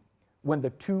autonomy when the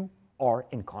two are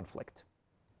in conflict.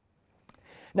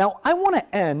 Now, I want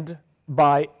to end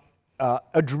by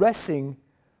addressing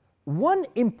one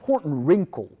important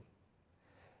wrinkle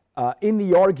in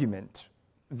the argument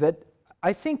that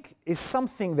I think is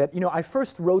something that, you know, I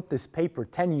first wrote this paper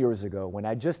 10 years ago when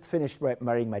I just finished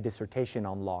writing my dissertation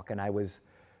on Locke, and I was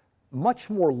much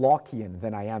more Lockean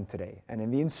than I am today. And in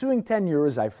the ensuing 10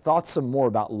 years, I've thought some more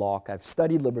about Locke. I've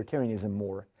studied libertarianism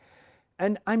more.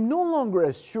 And I'm no longer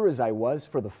as sure as I was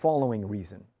for the following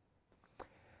reason.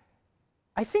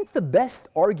 I I think the best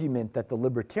argument that the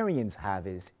libertarians have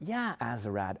is, yeah,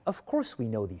 Azerrad, of course we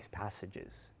know these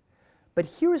passages. But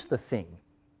here's the thing.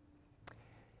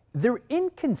 They're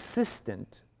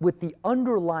inconsistent with the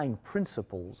underlying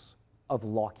principles of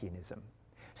Lockeanism.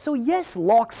 So yes,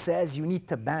 Locke says you need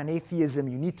to ban atheism,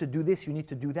 you need to do this, you need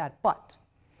to do that, but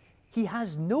he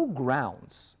has no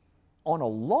grounds on a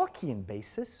Lockean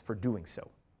basis for doing so.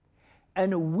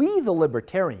 And we, the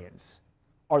libertarians,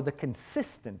 are the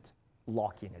consistent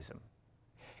Lockeanism.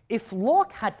 If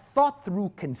Locke had thought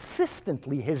through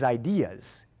consistently his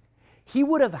ideas, he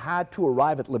would have had to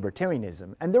arrive at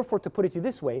libertarianism. And therefore, to put it to you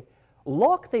this way,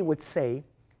 Locke, they would say,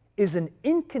 is an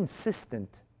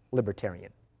inconsistent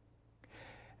libertarian.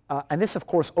 And this, of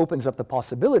course, opens up the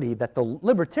possibility that the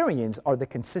libertarians are the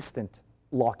consistent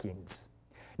Lockeans.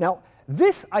 Now,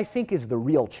 this, I think, is the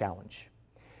real challenge.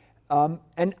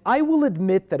 And I will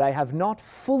admit that I have not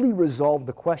fully resolved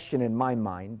the question in my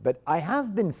mind, but I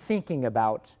have been thinking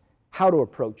about how to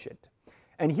approach it.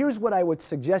 And here's what I would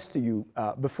suggest to you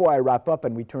before I wrap up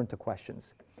and we turn to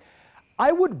questions.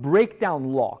 I would break down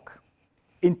Locke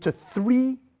into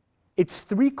its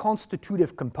three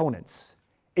constitutive components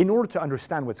in order to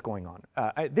understand what's going on.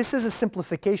 This is a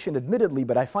simplification, admittedly,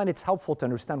 but I find it's helpful to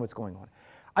understand what's going on.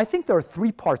 I think there are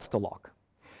three parts to Locke.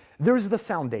 There's the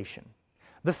foundation.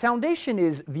 The foundation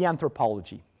is the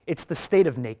anthropology. It's the state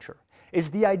of nature. It's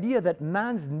the idea that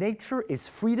man's nature is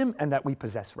freedom and that we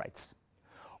possess rights.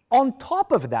 On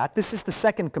top of that, this is the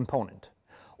second component.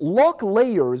 Locke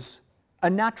layers a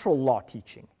natural law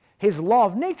teaching, his law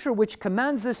of nature, which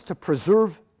commands us to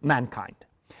preserve mankind.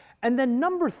 And then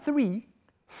number three,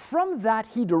 from that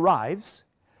he derives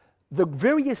the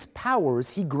various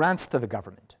powers he grants to the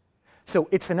government. So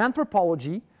it's an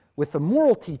anthropology with a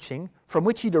moral teaching from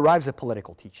which he derives a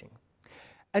political teaching.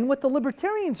 And what the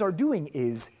libertarians are doing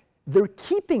is they're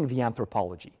keeping the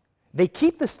anthropology. They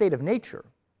keep the state of nature.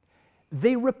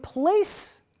 They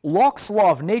replace Locke's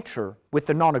law of nature with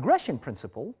the non-aggression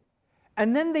principle,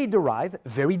 and then they derive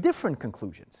very different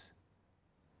conclusions.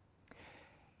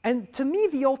 And to me,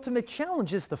 the ultimate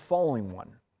challenge is the following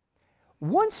one.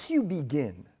 Once you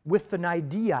begin with an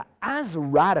idea as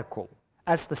radical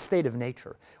as the state of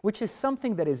nature, which is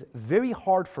something that is very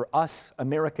hard for us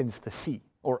Americans to see,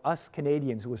 or us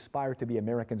Canadians who aspire to be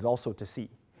Americans also to see,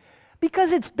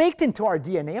 because it's baked into our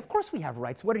DNA. Of course we have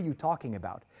rights, what are you talking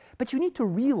about? But you need to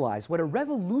realize what a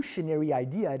revolutionary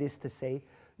idea it is to say,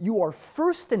 you are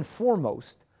first and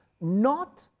foremost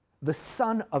not the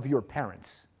son of your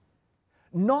parents,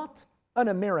 not an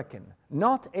American,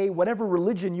 not a whatever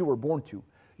religion you were born to.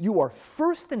 You are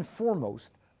first and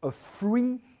foremost a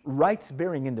free,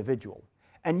 rights-bearing individual.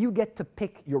 And you get to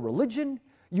pick your religion,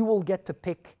 you will get to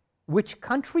pick which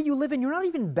country you live in. You're not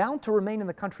even bound to remain in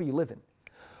the country you live in.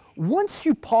 Once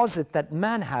you posit that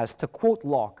man has, to quote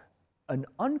Locke, an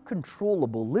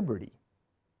uncontrollable liberty,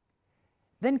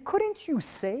 then couldn't you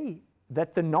say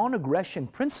that the non-aggression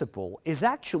principle is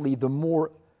actually the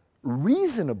more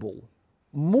reasonable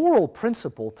moral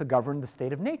principle to govern the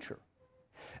state of nature?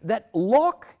 That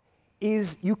Locke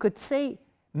is, you could say,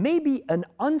 maybe an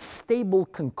unstable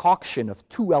concoction of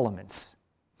two elements.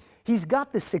 He's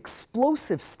got this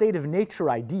explosive state of nature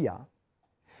idea,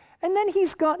 and then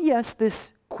he's got, yes,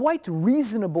 this quite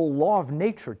reasonable law of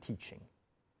nature teaching.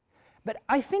 But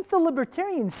I think the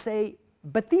libertarians say,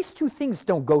 but these two things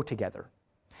don't go together.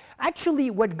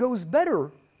 Actually, what goes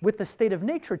better with the state of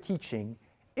nature teaching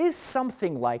is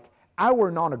something like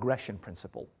our non-aggression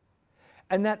principle,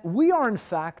 and that we are in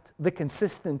fact the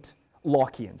consistent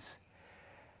Lockeans.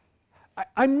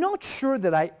 I'm not sure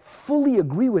that I fully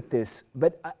agree with this,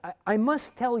 but I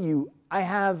must tell you, I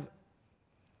have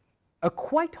a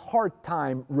quite hard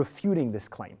time refuting this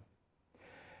claim.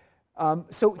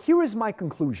 So here is my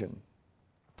conclusion.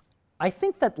 I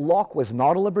think that Locke was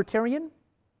not a libertarian.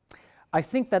 I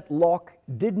think that Locke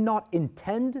did not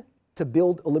intend to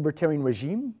build a libertarian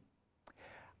regime.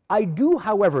 I do,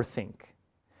 however, think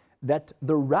that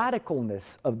the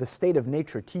radicalness of the state of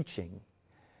nature teaching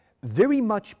very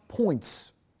much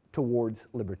points towards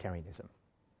libertarianism.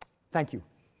 Thank you.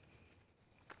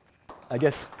 I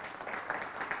guess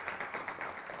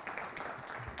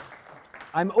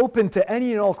I'm open to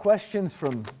any and all questions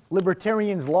from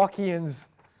libertarians, Lockeans,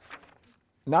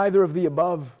 neither of the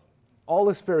above. All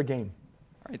is fair game.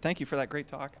 All right, thank you for that great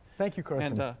talk. Thank you,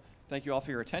 Carson. And thank you all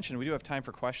for your attention. We do have time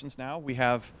for questions now. We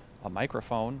have a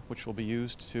microphone which will be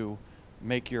used to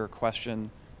make your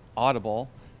question audible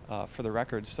for the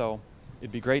record. So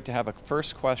it'd be great to have a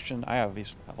first question. I have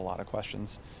a lot of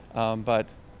questions,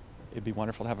 but it'd be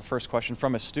wonderful to have a first question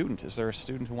from a student. Is there a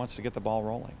student who wants to get the ball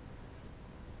rolling?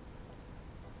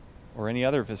 Or any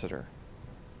other visitor?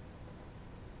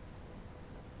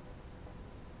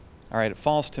 All right, it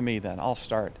falls to me then. I'll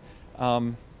start.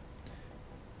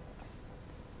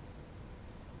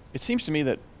 It seems to me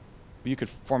that you could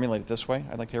formulate it this way.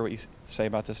 I'd like to hear what you say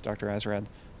about this, Dr. Azerrad.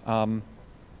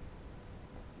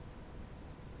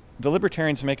 The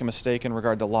libertarians make a mistake in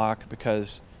regard to Locke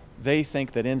because they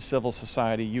think that in civil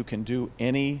society you can do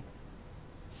anything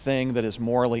that is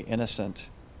morally innocent,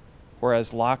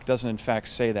 whereas Locke doesn't in fact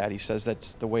say that. He says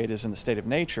that's the way it is in the state of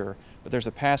nature, but there's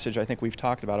a passage I think we've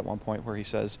talked about at one point where he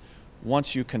says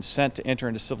once you consent to enter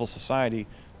into civil society,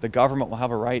 the government will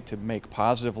have a right to make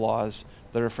positive laws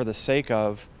that are for the sake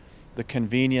of the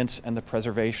convenience and the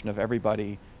preservation of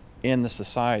everybody in the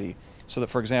society. So that,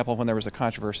 for example, when there was a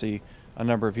controversy a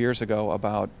number of years ago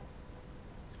about,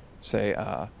 say,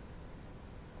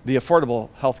 the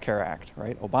Affordable Health Care Act,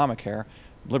 right, Obamacare,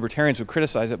 libertarians would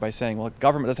criticize it by saying, well, the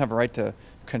government doesn't have a right to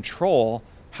control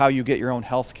how you get your own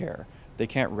health care. They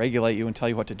can't regulate you and tell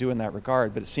you what to do in that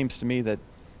regard. But it seems to me that,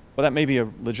 well, that may be a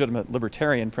legitimate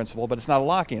libertarian principle, but it's not a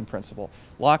Lockean principle.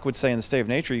 Locke would say in the state of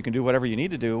nature you can do whatever you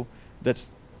need to do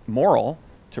that's moral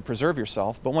to preserve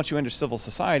yourself, but once you enter civil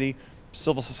society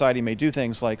may do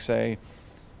things like say,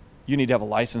 you need to have a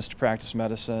license to practice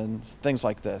medicine, things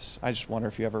like this. I just wonder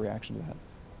if you have a reaction to that.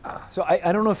 So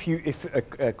I don't know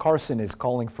if Carson is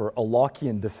calling for a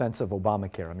Lockean defense of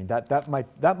Obamacare. I mean,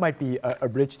 that might be a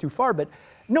bridge too far, but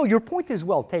no, your point is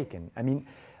well taken. I mean,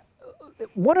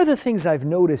 one of the things I've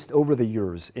noticed over the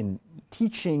years in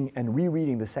teaching and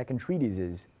rereading the Second Treatise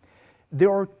is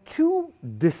there are two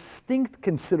distinct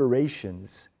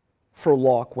considerations for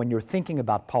Locke when you're thinking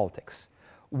about politics.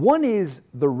 One is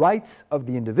the rights of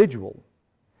the individual,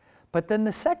 but then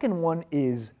the second one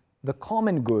is the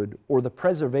common good or the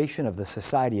preservation of the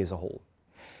society as a whole.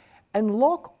 And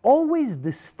Locke always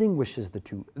distinguishes the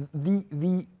two.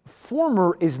 The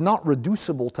former is not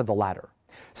reducible to the latter.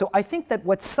 So I think that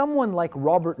what someone like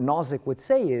Robert Nozick would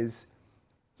say is,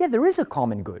 yeah, there is a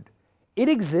common good. It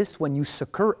exists when you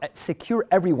secure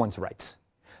everyone's rights.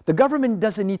 The government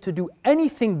doesn't need to do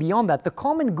anything beyond that. The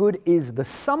common good is the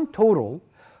sum total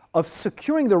of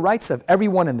securing the rights of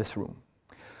everyone in this room.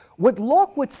 What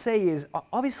Locke would say is,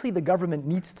 obviously the government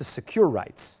needs to secure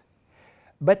rights,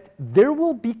 but there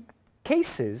will be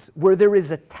cases where there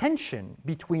is a tension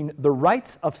between the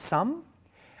rights of some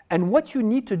and what you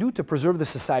need to do to preserve the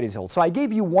society as a whole. So I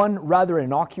gave you one rather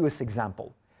innocuous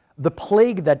example, the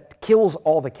plague that kills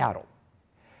all the cattle.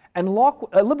 And Locke,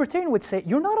 a libertarian would say,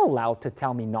 you're not allowed to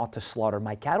tell me not to slaughter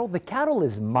my cattle. The cattle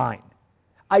is mine.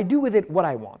 I do with it what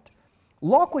I want.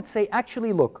 Locke would say,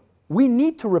 actually, look, we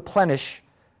need to replenish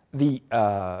the,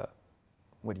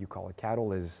 what do you call it?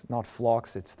 Cattle is not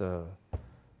flocks, it's the,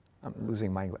 I'm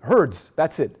losing my English. Herds,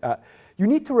 that's it. You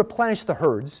need to replenish the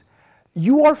herds.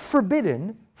 You are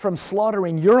forbidden from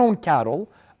slaughtering your own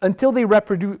cattle until they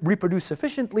reproduce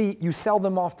sufficiently. You sell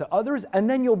them off to others, and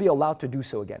then you'll be allowed to do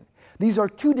so again. These are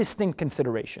two distinct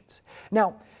considerations.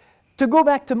 Now, to go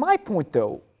back to my point,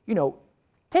 though,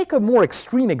 take a more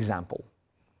extreme example.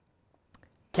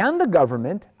 Can the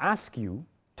government ask you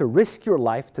to risk your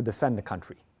life to defend the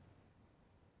country?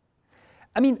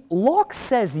 I mean, Locke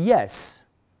says yes,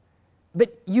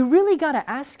 but you really got to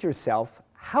ask yourself,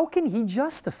 how can he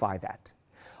justify that?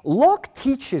 Locke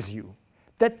teaches you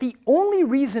that the only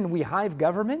reason we have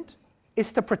government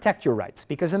is to protect your rights,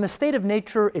 because in the state of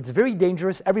nature, it's very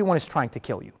dangerous. Everyone is trying to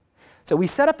kill you. So we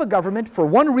set up a government for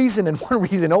one reason and one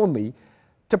reason only,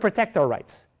 to protect our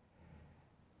rights.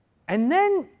 And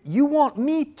then you want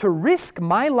me to risk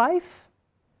my life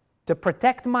to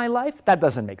protect my life? That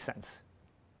doesn't make sense.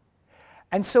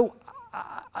 And so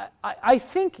I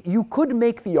think you could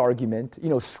make the argument,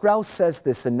 Strauss says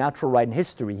this in Natural Right and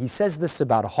History. He says this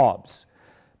about Hobbes,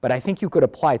 but I think you could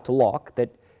apply it to Locke, that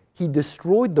he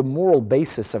destroyed the moral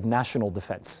basis of national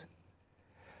defense.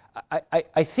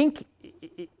 I think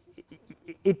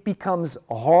it becomes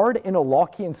hard in a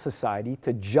Lockean society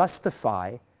to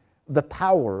justify the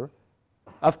power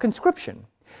of conscription,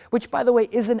 which, by the way,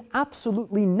 is an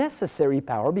absolutely necessary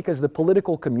power because the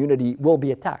political community will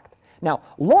be attacked. Now,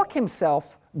 Locke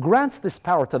himself grants this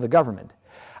power to the government.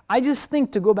 I just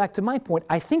think, to go back to my point,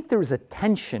 I think there is a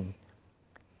tension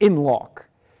in Locke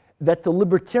that the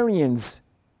libertarians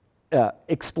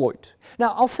exploit.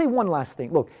 Now, I'll say one last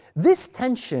thing. Look, this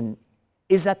tension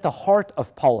is at the heart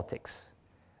of politics.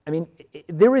 I mean,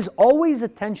 there is always a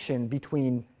tension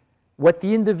between what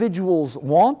the individuals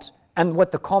want and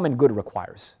what the common good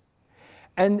requires.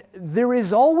 And there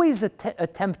is always a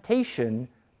temptation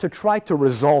to try to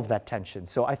resolve that tension.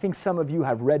 So I think some of you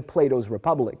have read Plato's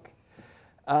Republic.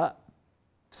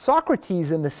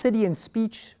 Socrates in the City and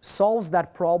Speech solves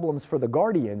that problems for the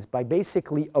guardians by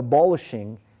basically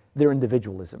abolishing their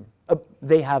individualism,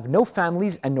 they have no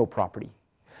families and no property.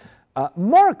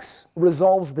 Marx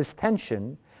resolves this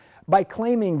tension by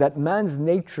claiming that man's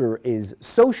nature is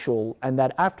social and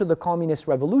that after the communist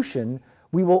revolution,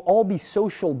 we will all be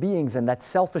social beings and that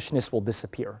selfishness will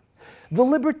disappear. The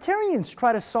libertarians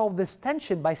try to solve this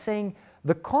tension by saying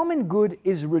the common good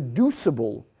is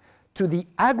reducible to the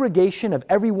aggregation of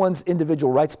everyone's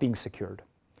individual rights being secured.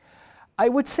 I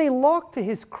would say Locke, to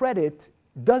his credit,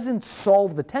 doesn't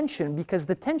solve the tension because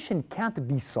the tension can't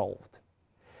be solved.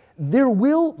 There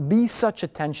will be such a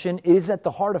tension. It is at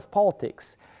the heart of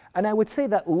politics. And I would say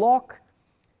that Locke,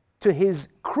 to his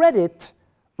credit,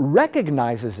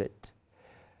 recognizes it.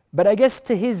 But I guess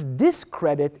to his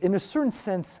discredit, in a certain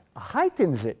sense,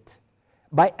 heightens it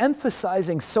by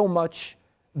emphasizing so much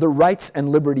the rights and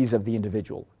liberties of the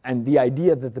individual and the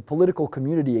idea that the political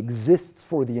community exists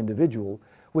for the individual,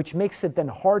 which makes it then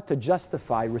hard to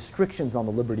justify restrictions on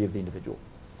the liberty of the individual.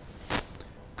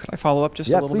 Could I follow up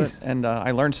just a little please. bit? And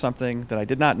I learned something that I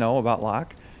did not know about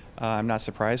Locke. I'm not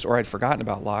surprised, or I'd forgotten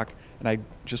about Locke, and I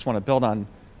just want to build on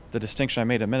the distinction I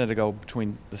made a minute ago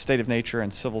between the state of nature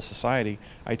and civil society.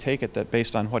 I take it that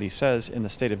based on what he says, in the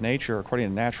state of nature, according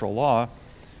to natural law,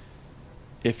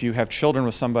 if you have children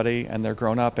with somebody and they're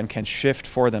grown up and can shift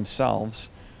for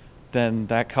themselves, then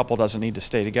that couple doesn't need to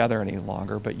stay together any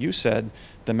longer. But you said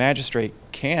the magistrate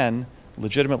can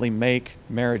legitimately make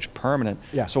marriage permanent.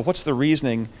 Yeah. So what's the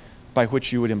reasoning by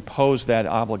which you would impose that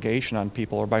obligation on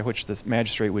people, or by which the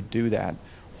magistrate would do that?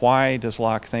 Why does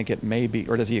Locke think it may be,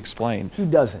 or does he explain? He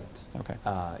doesn't. Okay.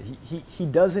 He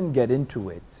doesn't get into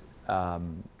it.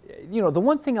 You know, the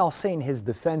one thing I'll say in his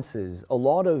defense is a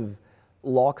lot of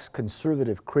Locke's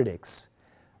conservative critics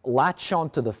latch on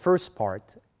to the first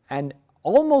part and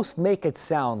almost make it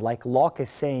sound like Locke is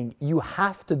saying you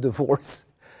have to divorce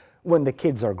when the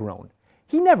kids are grown.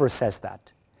 He never says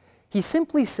that. He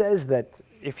simply says that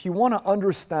if you want to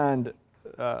understand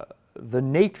the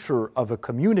nature of a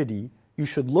community, you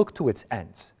should look to its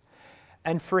ends.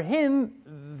 And for him,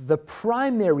 the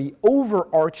primary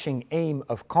overarching aim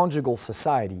of conjugal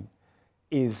society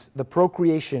is the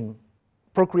procreation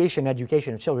and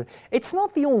education of children. It's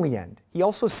not the only end. He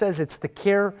also says it's the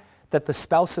care that the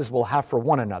spouses will have for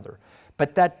one another.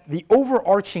 But that the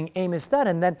overarching aim is that,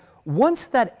 and then once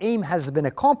that aim has been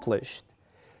accomplished,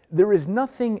 there is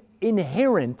nothing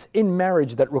inherent in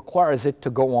marriage that requires it to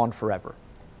go on forever.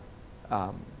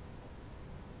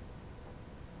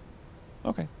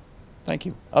 Okay, thank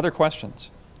you. Other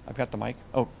questions? I've got the mic.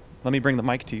 Oh, let me bring the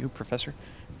mic to you, Professor.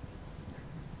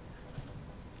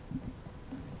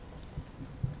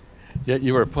 Yeah,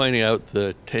 you were pointing out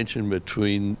the tension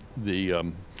between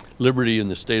the liberty in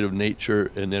the state of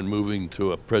nature and then moving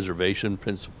to a preservation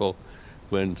principle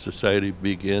when society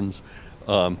begins.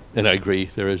 And I agree,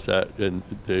 there is that, and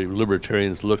the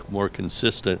libertarians look more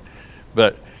consistent.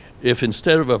 But if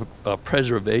instead of a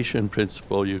preservation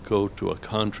principle, you go to a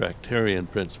contractarian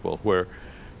principle where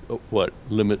what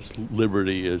limits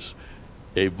liberty is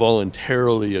a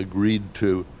voluntarily agreed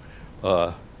to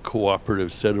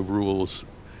cooperative set of rules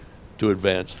to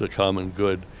advance the common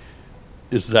good,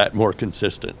 is that more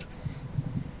consistent?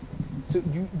 So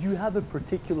do you have a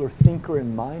particular thinker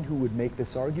in mind who would make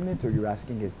this argument, or you're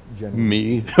asking it generally?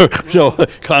 Me? No,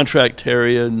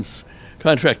 contractarians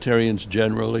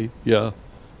generally, yeah.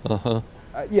 Uh-huh.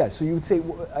 Yeah, so you would say,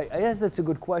 I guess that's a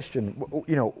good question.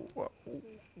 You know,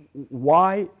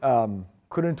 why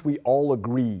couldn't we all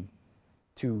agree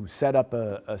to set up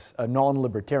a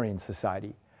non-libertarian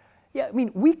society? Yeah, I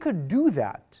mean, we could do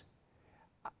that.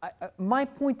 My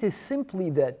point is simply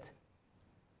that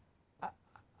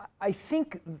I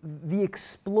think the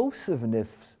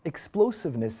explosiveness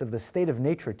of the state of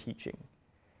nature teaching,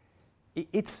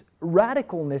 its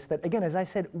radicalness that, again, as I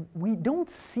said, we don't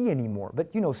see anymore.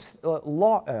 But, you know,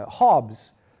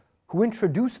 Hobbes, who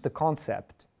introduced the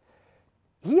concept,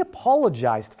 he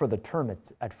apologized for the term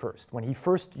at first. When he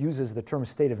first uses the term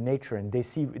state of nature, and de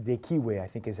cive, I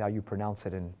think is how you pronounce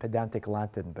it in pedantic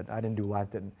Latin, but I didn't do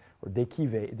Latin, or de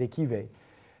cive,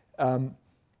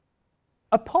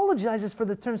 apologizes for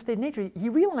the term state of nature. He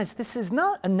realized this is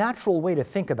not a natural way to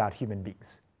think about human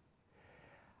beings.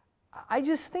 I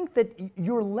just think that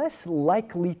you're less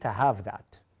likely to have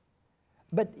that.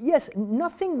 But yes,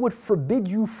 nothing would forbid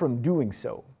you from doing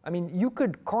so. I mean, you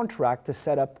could contract to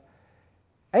set up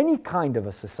any kind of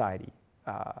a society,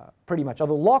 pretty much.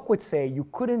 Although Locke would say you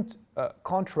couldn't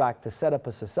contract to set up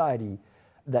a society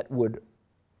that would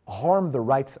harm the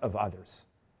rights of others.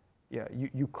 Yeah,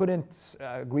 you couldn't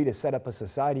agree to set up a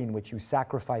society in which you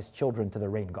sacrifice children to the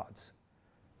rain gods.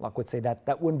 Locke would say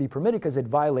that wouldn't be permitted because it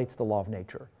violates the law of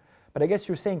nature. But I guess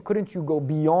you're saying, couldn't you go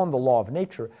beyond the law of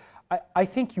nature? I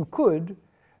think you could.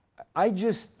 I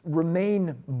just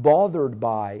remain bothered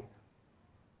by,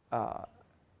 I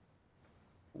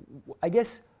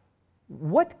guess,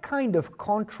 what kind of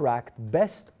contract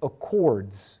best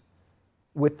accords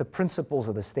with the principles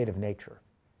of the state of nature.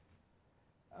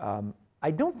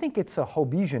 I don't think it's a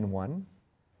Hobbesian one.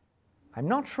 I'm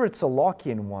not sure it's a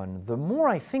Lockean one. The more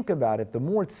I think about it, the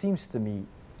more it seems to me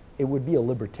it would be a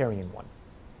libertarian one.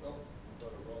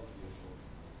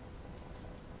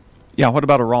 Yeah, what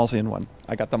about a Rawlsian one?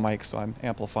 I got the mic, so I'm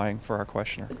amplifying for our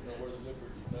questioner.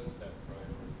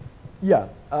 Yeah.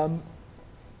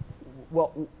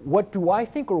 Well, what do I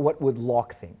think, or what would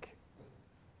Locke think?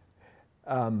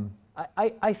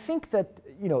 I think that,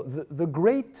 you know, the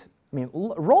great, I mean,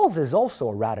 Rawls is also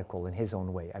a radical in his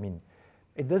own way. I mean,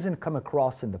 it doesn't come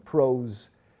across in the prose.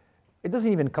 It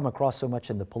doesn't even come across so much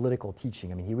in the political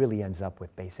teaching. I mean, he really ends up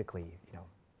with basically, you know,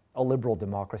 a liberal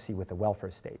democracy with a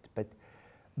welfare state. But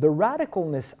the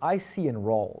radicalness I see in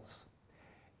Rawls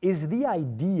is the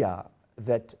idea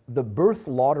that the birth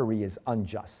lottery is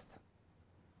unjust,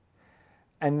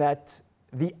 and that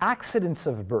the accidents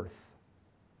of birth,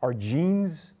 our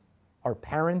genes, our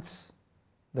parents,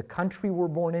 the country we're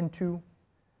born into,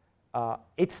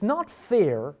 it's not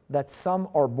fair that some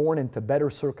are born into better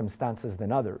circumstances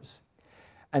than others,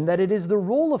 and that it is the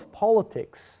role of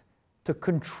politics to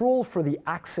control for the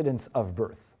accidents of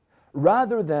birth,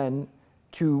 rather than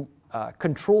to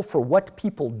control for what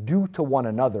people do to one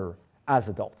another as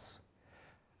adults.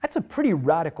 That's a pretty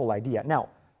radical idea. Now,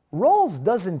 Rawls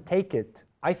doesn't take it,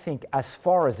 I think, as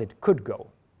far as it could go.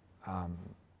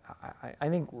 I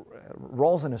think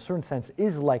Rawls, in a certain sense,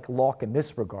 is like Locke in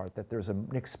this regard, that there's an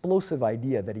explosive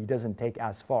idea that he doesn't take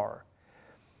as far.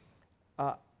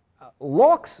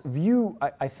 Locke's view,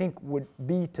 I think, would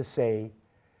be to say,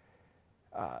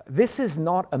 this is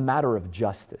not a matter of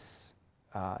justice.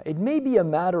 It may be a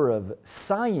matter of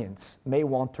science may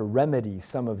want to remedy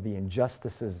some of the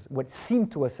injustices, what seem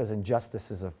to us as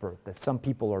injustices of birth, that some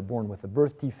people are born with a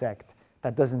birth defect.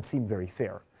 That doesn't seem very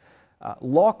fair.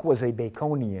 Locke was a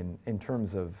Baconian in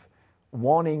terms of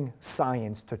wanting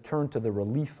science to turn to the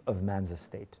relief of man's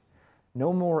estate.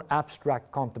 No more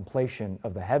abstract contemplation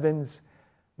of the heavens.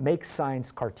 Make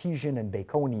science Cartesian and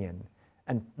Baconian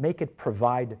and make it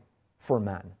provide for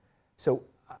man. So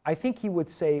I think he would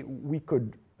say we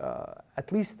could,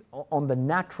 at least on the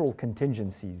natural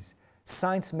contingencies,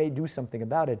 science may do something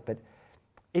about it, but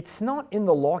it's not in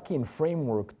the Lockean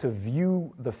framework to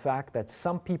view the fact that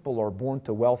some people are born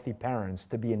to wealthy parents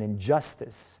to be an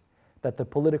injustice that the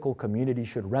political community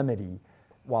should remedy,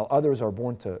 while others are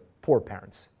born to poor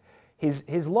parents.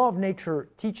 His law of nature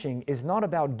teaching is not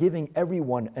about giving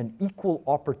everyone an equal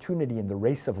opportunity in the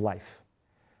race of life.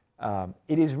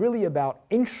 It is really about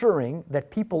ensuring that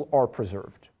people are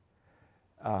preserved.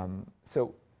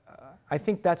 So I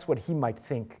think that's what he might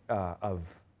think of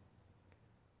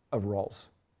Rawls.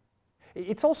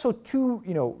 It's also two,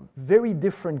 you know, very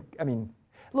different, I mean,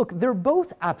 look, they're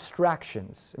both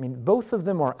abstractions. I mean, both of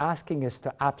them are asking us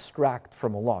to abstract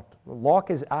from a lot.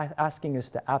 Locke is asking us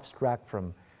to abstract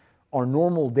from our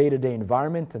normal day-to-day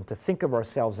environment and to think of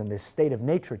ourselves in this state of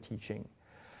nature teaching.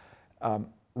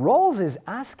 Rawls is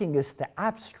asking us to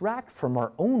abstract from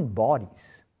our own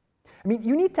bodies. I mean,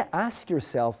 you need to ask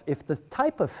yourself if the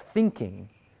type of thinking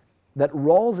that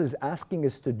Rawls is asking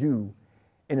us to do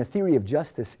in a theory of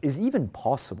justice is even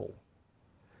possible.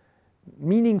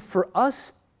 Meaning for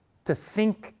us to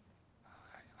think,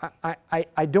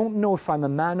 I don't know if I'm a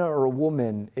man or a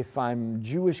woman, if I'm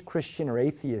Jewish, Christian, or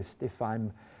atheist, if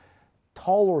I'm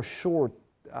tall or short,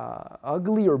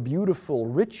 ugly or beautiful,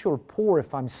 rich or poor,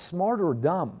 if I'm smart or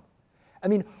dumb. I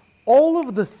mean, all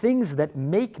of the things that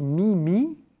make me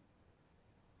me,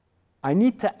 I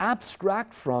need to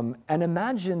abstract from and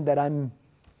imagine that I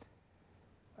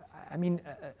mean,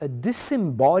 a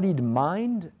disembodied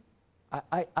mind.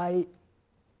 I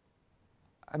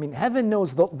mean, heaven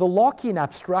knows the Lockean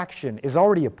abstraction is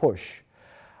already a push.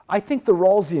 I think the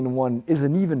Rawlsian one is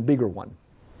an even bigger one.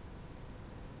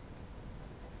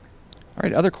 All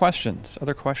right, other questions,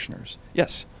 other questioners?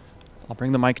 Yes, I'll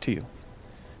bring the mic to you.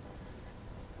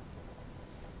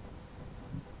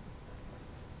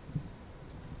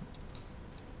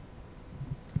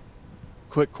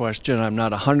 Quick question. I'm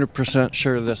not 100%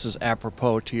 sure this is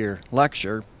apropos to your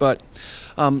lecture, but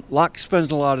Locke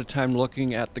spends a lot of time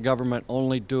looking at the government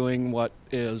only doing what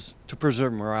is to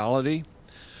preserve morality.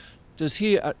 Does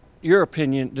he, your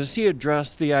opinion, does he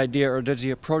address the idea, or does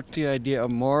he approach the idea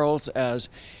of morals as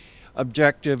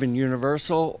objective and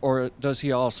universal, or does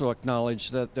he also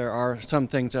acknowledge that there are some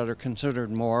things that are considered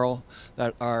moral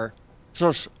that are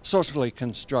socially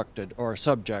constructed or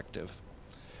subjective?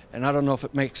 And I don't know if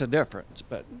it makes a difference,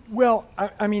 but... Well,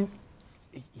 I mean,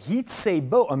 he'd say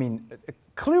both. I mean,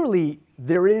 clearly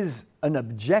there is an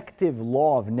objective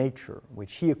law of nature,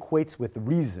 which he equates with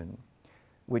reason,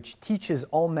 which teaches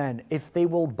all men, if they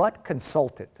will but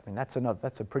consult it. I mean,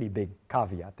 that's a pretty big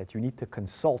caveat, that you need to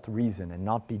consult reason and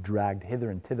not be dragged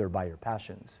hither and thither by your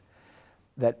passions.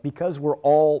 That because we're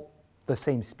all the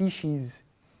same species,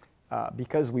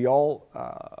 because we all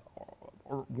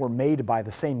were made by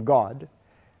the same God,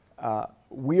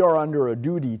 we are under a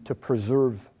duty to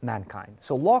preserve mankind.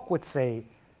 So Locke would say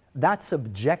that's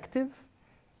objective.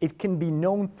 It can be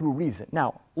known through reason.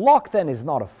 Now, Locke then is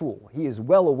not a fool. He is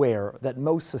well aware that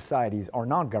most societies are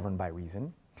not governed by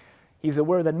reason. He's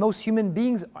aware that most human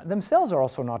beings themselves are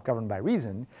also not governed by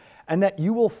reason, and that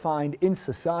you will find in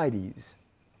societies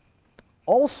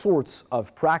all sorts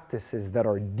of practices that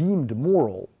are deemed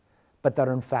moral, but that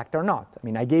in fact are not. I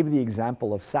mean, I gave the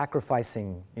example of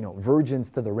sacrificing,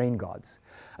 virgins to the rain gods.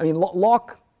 I mean,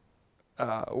 Locke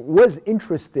was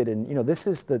interested in, this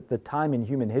is the time in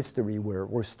human history where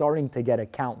we're starting to get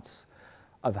accounts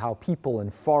of how people in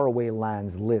faraway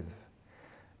lands live.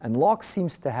 And Locke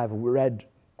seems to have read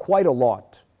quite a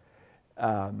lot.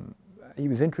 He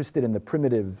was interested in the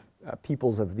primitive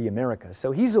peoples of the Americas.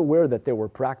 So he's aware that there were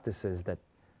practices that,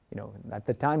 at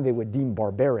the time they would deem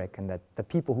barbaric, and that the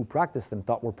people who practiced them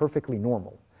thought were perfectly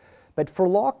normal. But for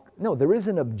Locke, no, there is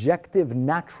an objective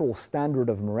natural standard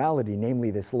of morality,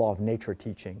 namely this law of nature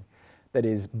teaching, that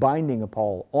is binding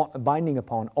upon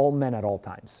all men at all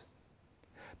times.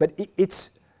 But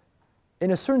it's,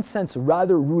 in a certain sense,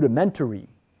 rather rudimentary,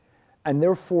 and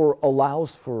therefore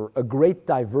allows for a great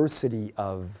diversity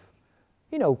of,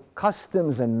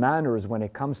 customs and manners when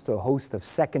it comes to a host of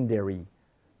secondary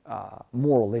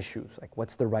moral issues, like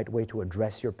what's the right way to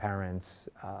address your parents,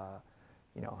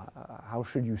 how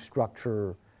should you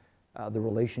structure the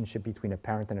relationship between a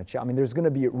parent and a child. I mean, there's going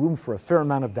to be room for a fair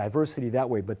amount of diversity that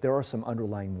way, but there are some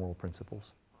underlying moral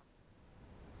principles.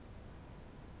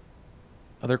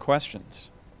 Other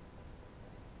questions?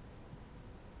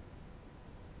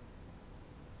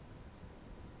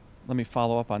 Let me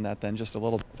follow up on that then just a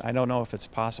little bit. I don't know if it's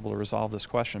possible to resolve this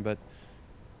question, but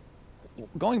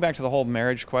going back to the whole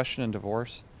marriage question and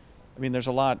divorce, I mean,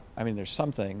 there's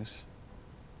some things.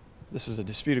 This is a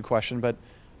disputed question, but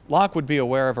Locke would be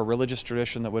aware of a religious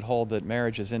tradition that would hold that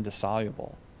marriage is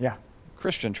indissoluble. Yeah.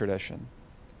 Christian tradition.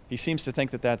 He seems to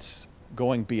think that that's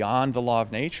going beyond the law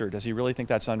of nature. Does he really think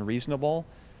that's unreasonable?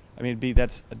 I mean,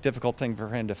 that's a difficult thing for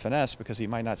him to finesse because he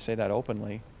might not say that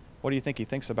openly. What do you think he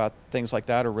thinks about things like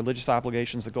that, or religious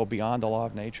obligations that go beyond the law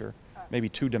of nature, maybe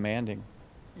too demanding?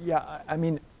 Yeah, I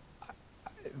mean,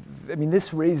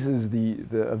 this raises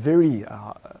a very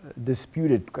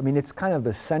disputed, it's kind of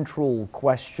the central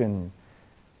question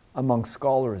among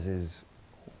scholars is,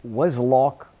 was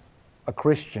Locke a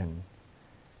Christian?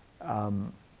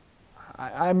 I'm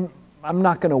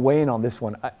not going to weigh in on this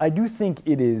one. I do think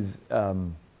it is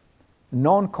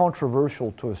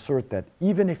non-controversial to assert that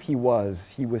even if he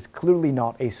was clearly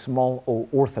not a small O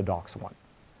orthodox one.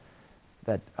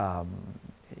 That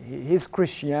his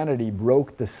Christianity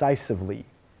broke decisively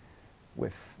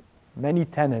with many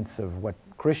tenets of what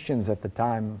Christians at the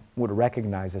time would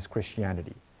recognize as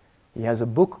Christianity. He has a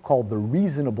book called The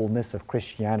Reasonableness of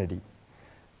Christianity,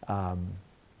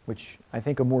 which I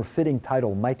think a more fitting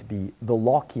title might be The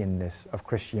Lockeanness of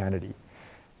Christianity,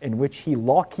 in which he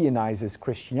Lockeanizes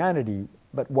Christianity,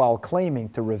 but while claiming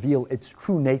to reveal its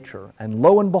true nature. And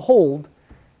lo and behold,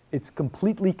 it's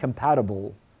completely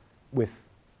compatible with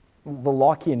the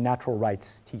Lockean natural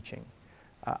rights teaching.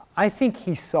 I think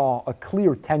he saw a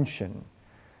clear tension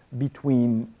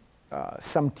between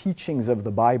some teachings of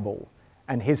the Bible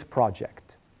and his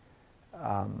project.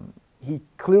 He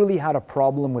clearly had a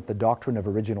problem with the doctrine of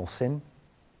original sin.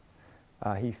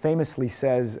 He famously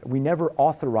says, we never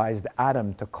authorized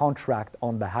Adam to contract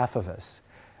on behalf of us,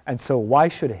 and so why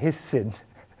should his sin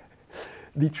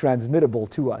be transmittable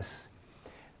to us?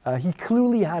 He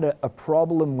clearly had a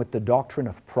problem with the doctrine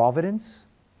of providence,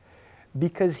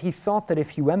 because he thought that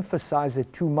if you emphasize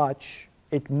it too much,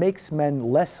 it makes men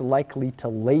less likely to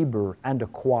labor and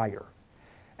acquire.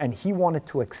 And he wanted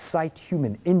to excite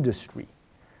human industry.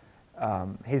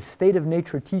 His state of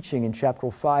nature teaching in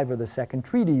chapter 5 of the second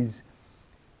treatise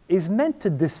is meant to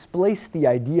displace the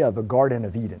idea of a Garden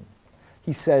of Eden.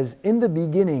 He says, in the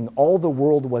beginning, all the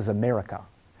world was America,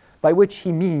 by which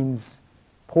he means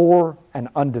poor and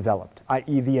undeveloped,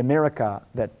 i.e. the America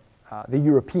that the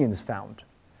Europeans found.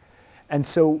 And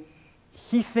so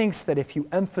he thinks that if you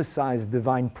emphasize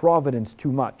divine providence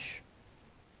too much,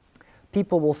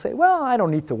 people will say, well, I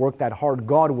don't need to work that hard,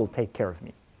 God will take care of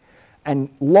me. And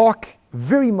Locke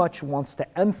very much wants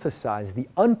to emphasize the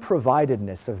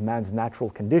unprovidedness of man's natural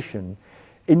condition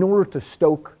in order to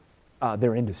stoke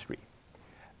their industry.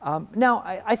 Now,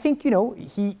 I think, you know,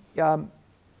 he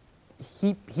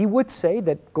would say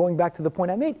that, going back to the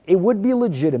point I made, it would be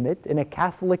legitimate in a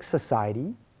Catholic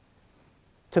society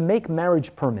to make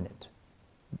marriage permanent.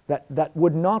 That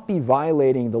would not be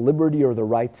violating the liberty or the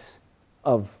rights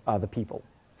of the people.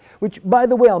 Which, by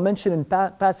the way, I'll mention in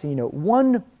passing, you know,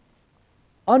 one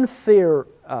unfair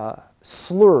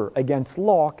slur against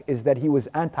Locke is that he was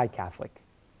anti-Catholic.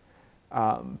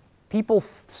 People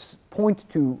point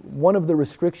to one of the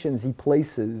restrictions he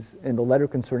places in the letter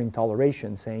concerning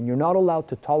toleration, saying you're not allowed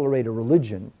to tolerate a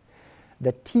religion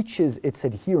that teaches its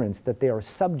adherents that they are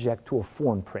subject to a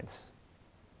foreign prince.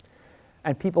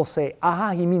 And people say,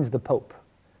 aha, he means the Pope,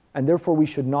 and therefore we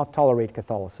should not tolerate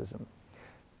Catholicism.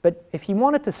 But if he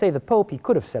wanted to say the Pope, he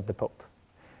could have said the Pope.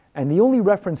 And the only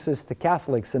references to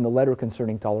Catholics in the letter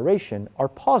concerning toleration are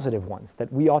positive ones,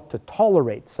 that we ought to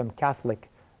tolerate some Catholic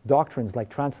doctrines like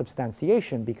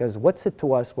transubstantiation, because what's it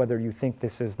to us whether you think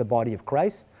this is the body of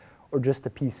Christ or just a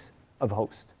piece of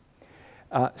host?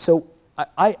 So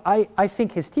I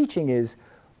think his teaching is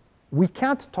we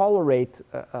can't tolerate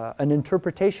an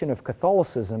interpretation of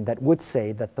Catholicism that would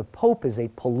say that the Pope is a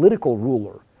political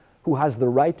ruler who has the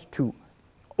right to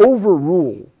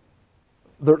overrule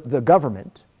the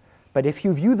government. But if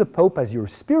you view the Pope as your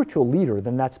spiritual leader,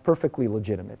 then that's perfectly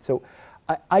legitimate. So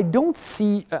I don't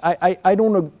see, I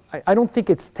don't think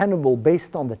it's tenable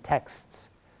based on the texts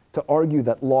to argue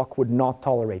that Locke would not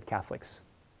tolerate Catholics.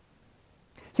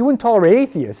 He wouldn't tolerate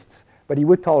atheists, but he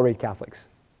would tolerate Catholics.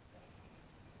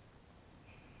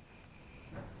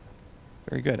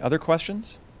 Very good. Other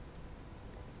questions?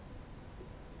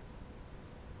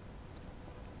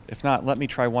 If not, let me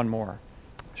try one more.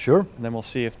 Sure. And then we'll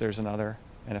see if there's another.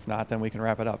 And if not, then we can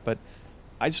wrap it up. But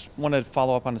I just wanted to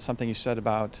follow up on something you said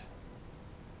about,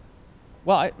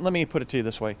 well, let me put it to you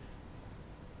this way.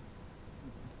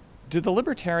 Do the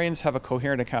libertarians have a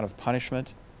coherent account of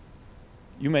punishment?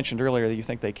 You mentioned earlier that you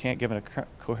think they can't give a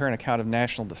coherent account of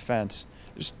national defense.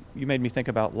 You made me think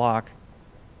about Locke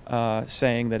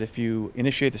saying that if you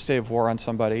initiate the state of war on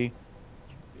somebody,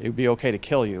 it would be okay to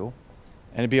kill you,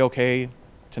 and it'd be okay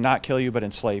to not kill you but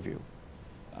enslave you.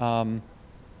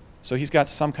 So he's got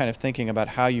some kind of thinking about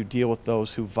how you deal with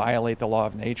those who violate the law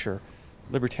of nature.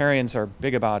 Libertarians are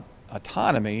big about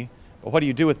autonomy, but what do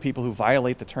you do with people who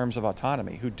violate the terms of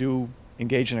autonomy, who do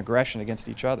engage in aggression against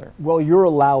each other? Well, you're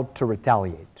allowed to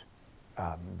retaliate.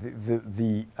 I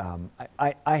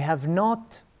have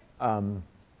not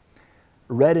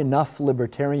read enough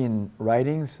libertarian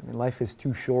writings. I mean, life is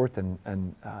too short,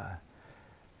 and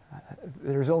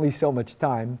there's only so much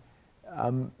time.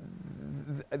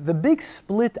 The big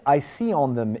split I see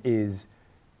on them is,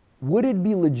 would it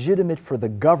be legitimate for the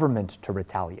government to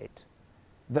retaliate?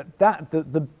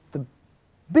 The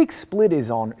big split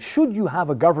is on, should you have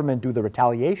a government do the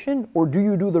retaliation, or do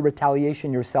you do the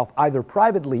retaliation yourself, either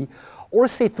privately or,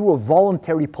 say, through a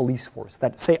voluntary police force?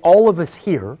 That, say, all of us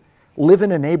here live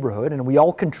in a neighborhood and we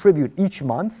all contribute each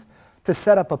month to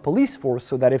set up a police force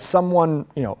so that if someone,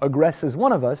 you know, aggresses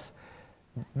one of us,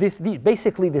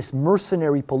 basically this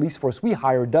mercenary police force we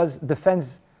hire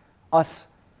defends us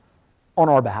on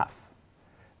our behalf.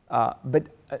 But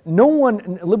no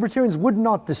one, libertarians would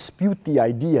not dispute the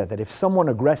idea that if someone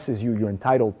aggresses you, you're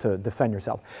entitled to defend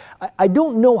yourself. I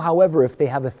don't know, however, if they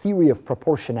have a theory of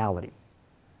proportionality,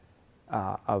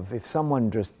 of if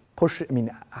someone just pushes, I mean,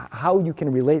 how you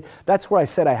can relate. That's where I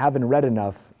said I haven't read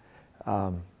enough.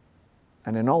 And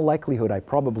in all likelihood, I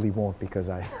probably won't, because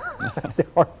there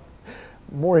are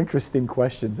more interesting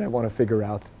questions I want to figure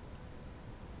out.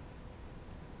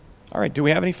 All right, do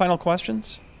we have any final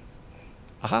questions?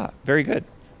 Aha, very good.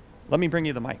 Let me bring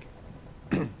you the mic.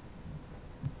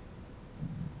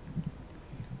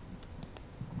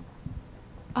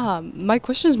 My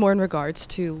question is more in regards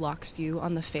to Locke's view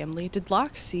on the family. Did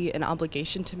Locke see an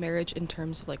obligation to marriage in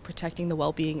terms of like protecting the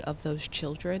well-being of those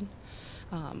children,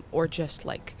 or just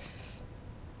like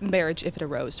marriage if it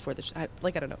arose for the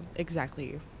I don't know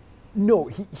exactly. No,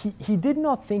 he did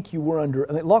not think you were under.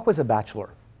 I mean, Locke was a bachelor.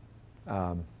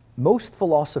 Most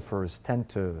philosophers tend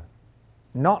to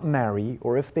not marry,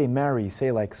 or if they marry,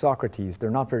 say like Socrates,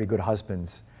 they're not very good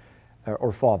husbands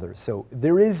or fathers. So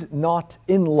there is not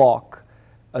in Locke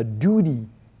a duty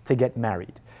to get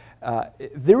married.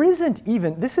 There isn't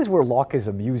even, this is where Locke is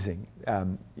amusing.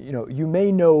 You know, you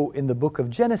may know in the book of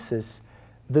Genesis,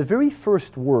 the very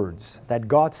first words that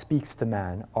God speaks to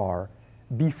man are,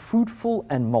 "Be fruitful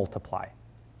and multiply."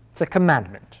 It's a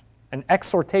commandment, an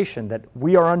exhortation that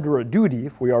we are under a duty,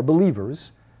 if we are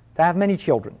believers, to have many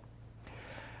children.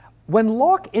 When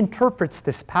Locke interprets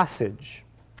this passage,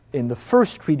 in the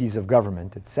first treatise of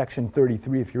government, it's section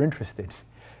 33 if you're interested,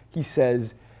 he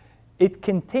says, it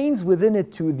contains within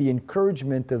it too the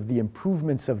encouragement of the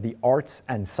improvements of the arts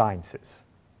and sciences.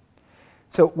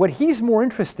 So what he's more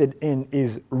interested in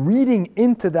is reading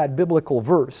into that biblical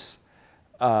verse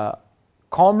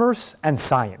commerce and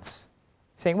science.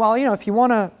 Saying, well, you know, if you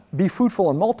want to be fruitful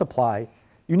and multiply,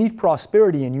 you need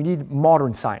prosperity and you need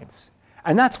modern science.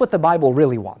 And that's what the Bible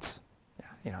really wants.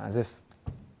 You know, as if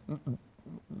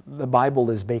the Bible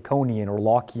is Baconian or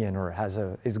Lockean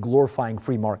or is glorifying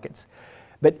free markets.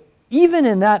 But even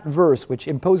in that verse, which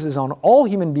imposes on all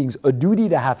human beings a duty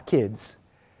to have kids,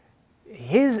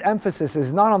 his emphasis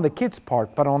is not on the kids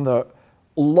part, but on the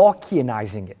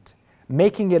Lockeanizing it,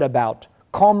 making it about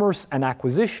commerce and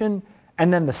acquisition,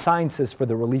 and then the sciences for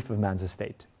the relief of man's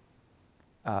estate.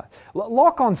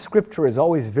 Locke on Scripture is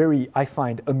always very, I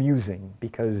find, amusing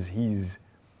because he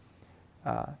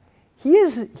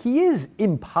is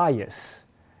impious,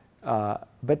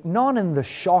 but not in the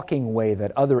shocking way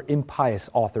that other impious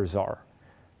authors are,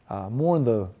 more in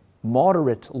the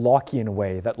moderate Lockean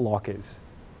way that Locke is.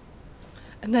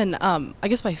 And then I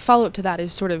guess my follow-up to that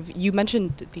is sort of, you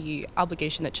mentioned the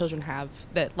obligation that children have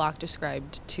that Locke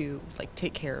described to like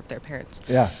take care of their parents.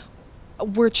 Yeah.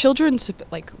 Were children,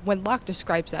 like when Locke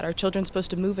describes that, are children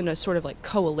supposed to move in a sort of like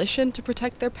coalition to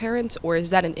protect their parents, or is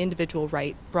that an individual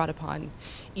right brought upon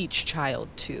each child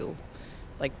to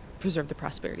like preserve the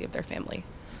prosperity of their family?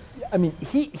 I mean,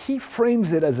 he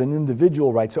frames it as an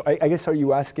individual right. So I guess, are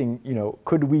you asking, you know,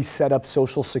 could we set up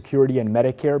Social Security and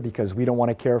Medicare because we don't want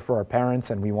to care for our parents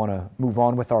and we want to move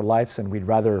on with our lives and we'd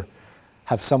rather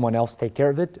have someone else take care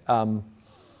of it?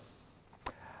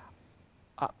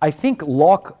 I think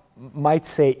Locke might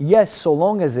say yes, so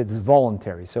long as it's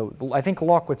voluntary. So I think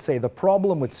Locke would say the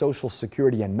problem with Social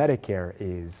Security and Medicare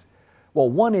is, well,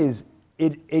 one is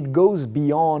it goes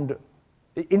beyond,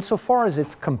 insofar as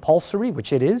it's compulsory,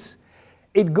 which it is,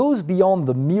 it goes beyond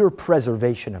the mere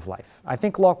preservation of life. I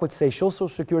think Locke would say Social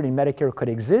Security and Medicare could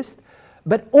exist,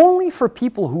 but only for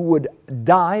people who would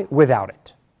die without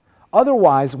it.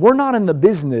 Otherwise, we're not in the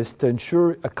business to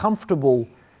ensure a comfortable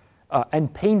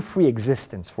and pain-free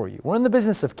existence for you. We're in the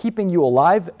business of keeping you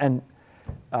alive, and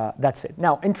that's it.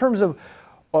 Now, in terms of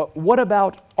what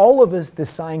about all of us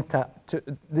deciding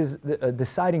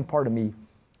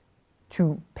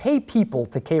to pay people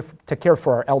to care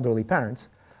for our elderly parents,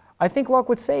 I think Locke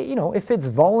would say, you know, if it's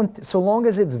so long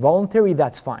as it's voluntary,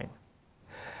 that's fine.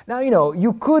 Now, you know,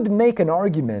 you could make an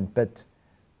argument, but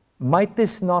might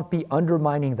this not be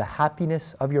undermining the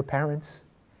happiness of your parents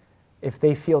if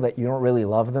they feel that you don't really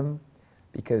love them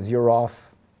because you're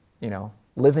off, you know,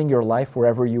 living your life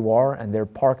wherever you are and they're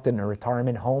parked in a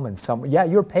retirement home and yeah,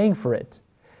 you're paying for it.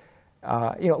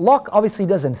 You know, Locke obviously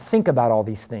doesn't think about all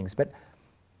these things, but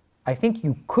I think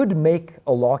you could make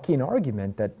a Lockean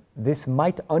argument that this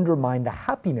might undermine the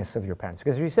happiness of your parents.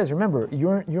 Because he says, remember,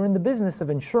 you're in the business of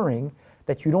ensuring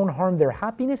that you don't harm their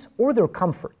happiness or their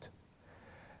comfort.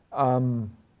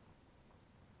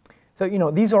 So, you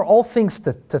know, these are all things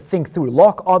to think through.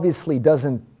 Locke obviously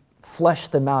doesn't flesh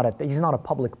them out. He's not a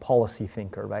public policy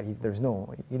thinker, right? He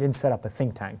didn't set up a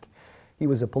think tank. He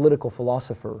was a political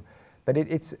philosopher. But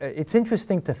it's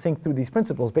interesting to think through these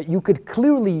principles, but you could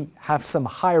clearly have some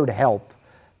hired help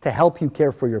to help you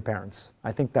care for your parents.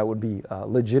 I think that would be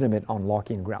legitimate on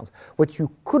Lockean grounds. What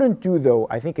you couldn't do, though,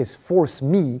 I think, is force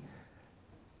me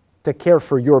to care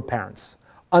for your parents,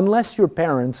 unless your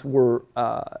parents were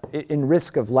in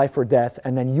risk of life or death,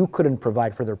 and then you couldn't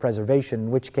provide for their preservation,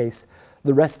 in which case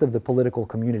the rest of the political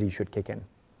community should kick in.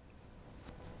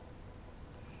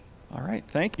 All right,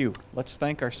 thank you. Let's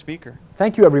thank our speaker.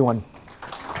 Thank you, everyone.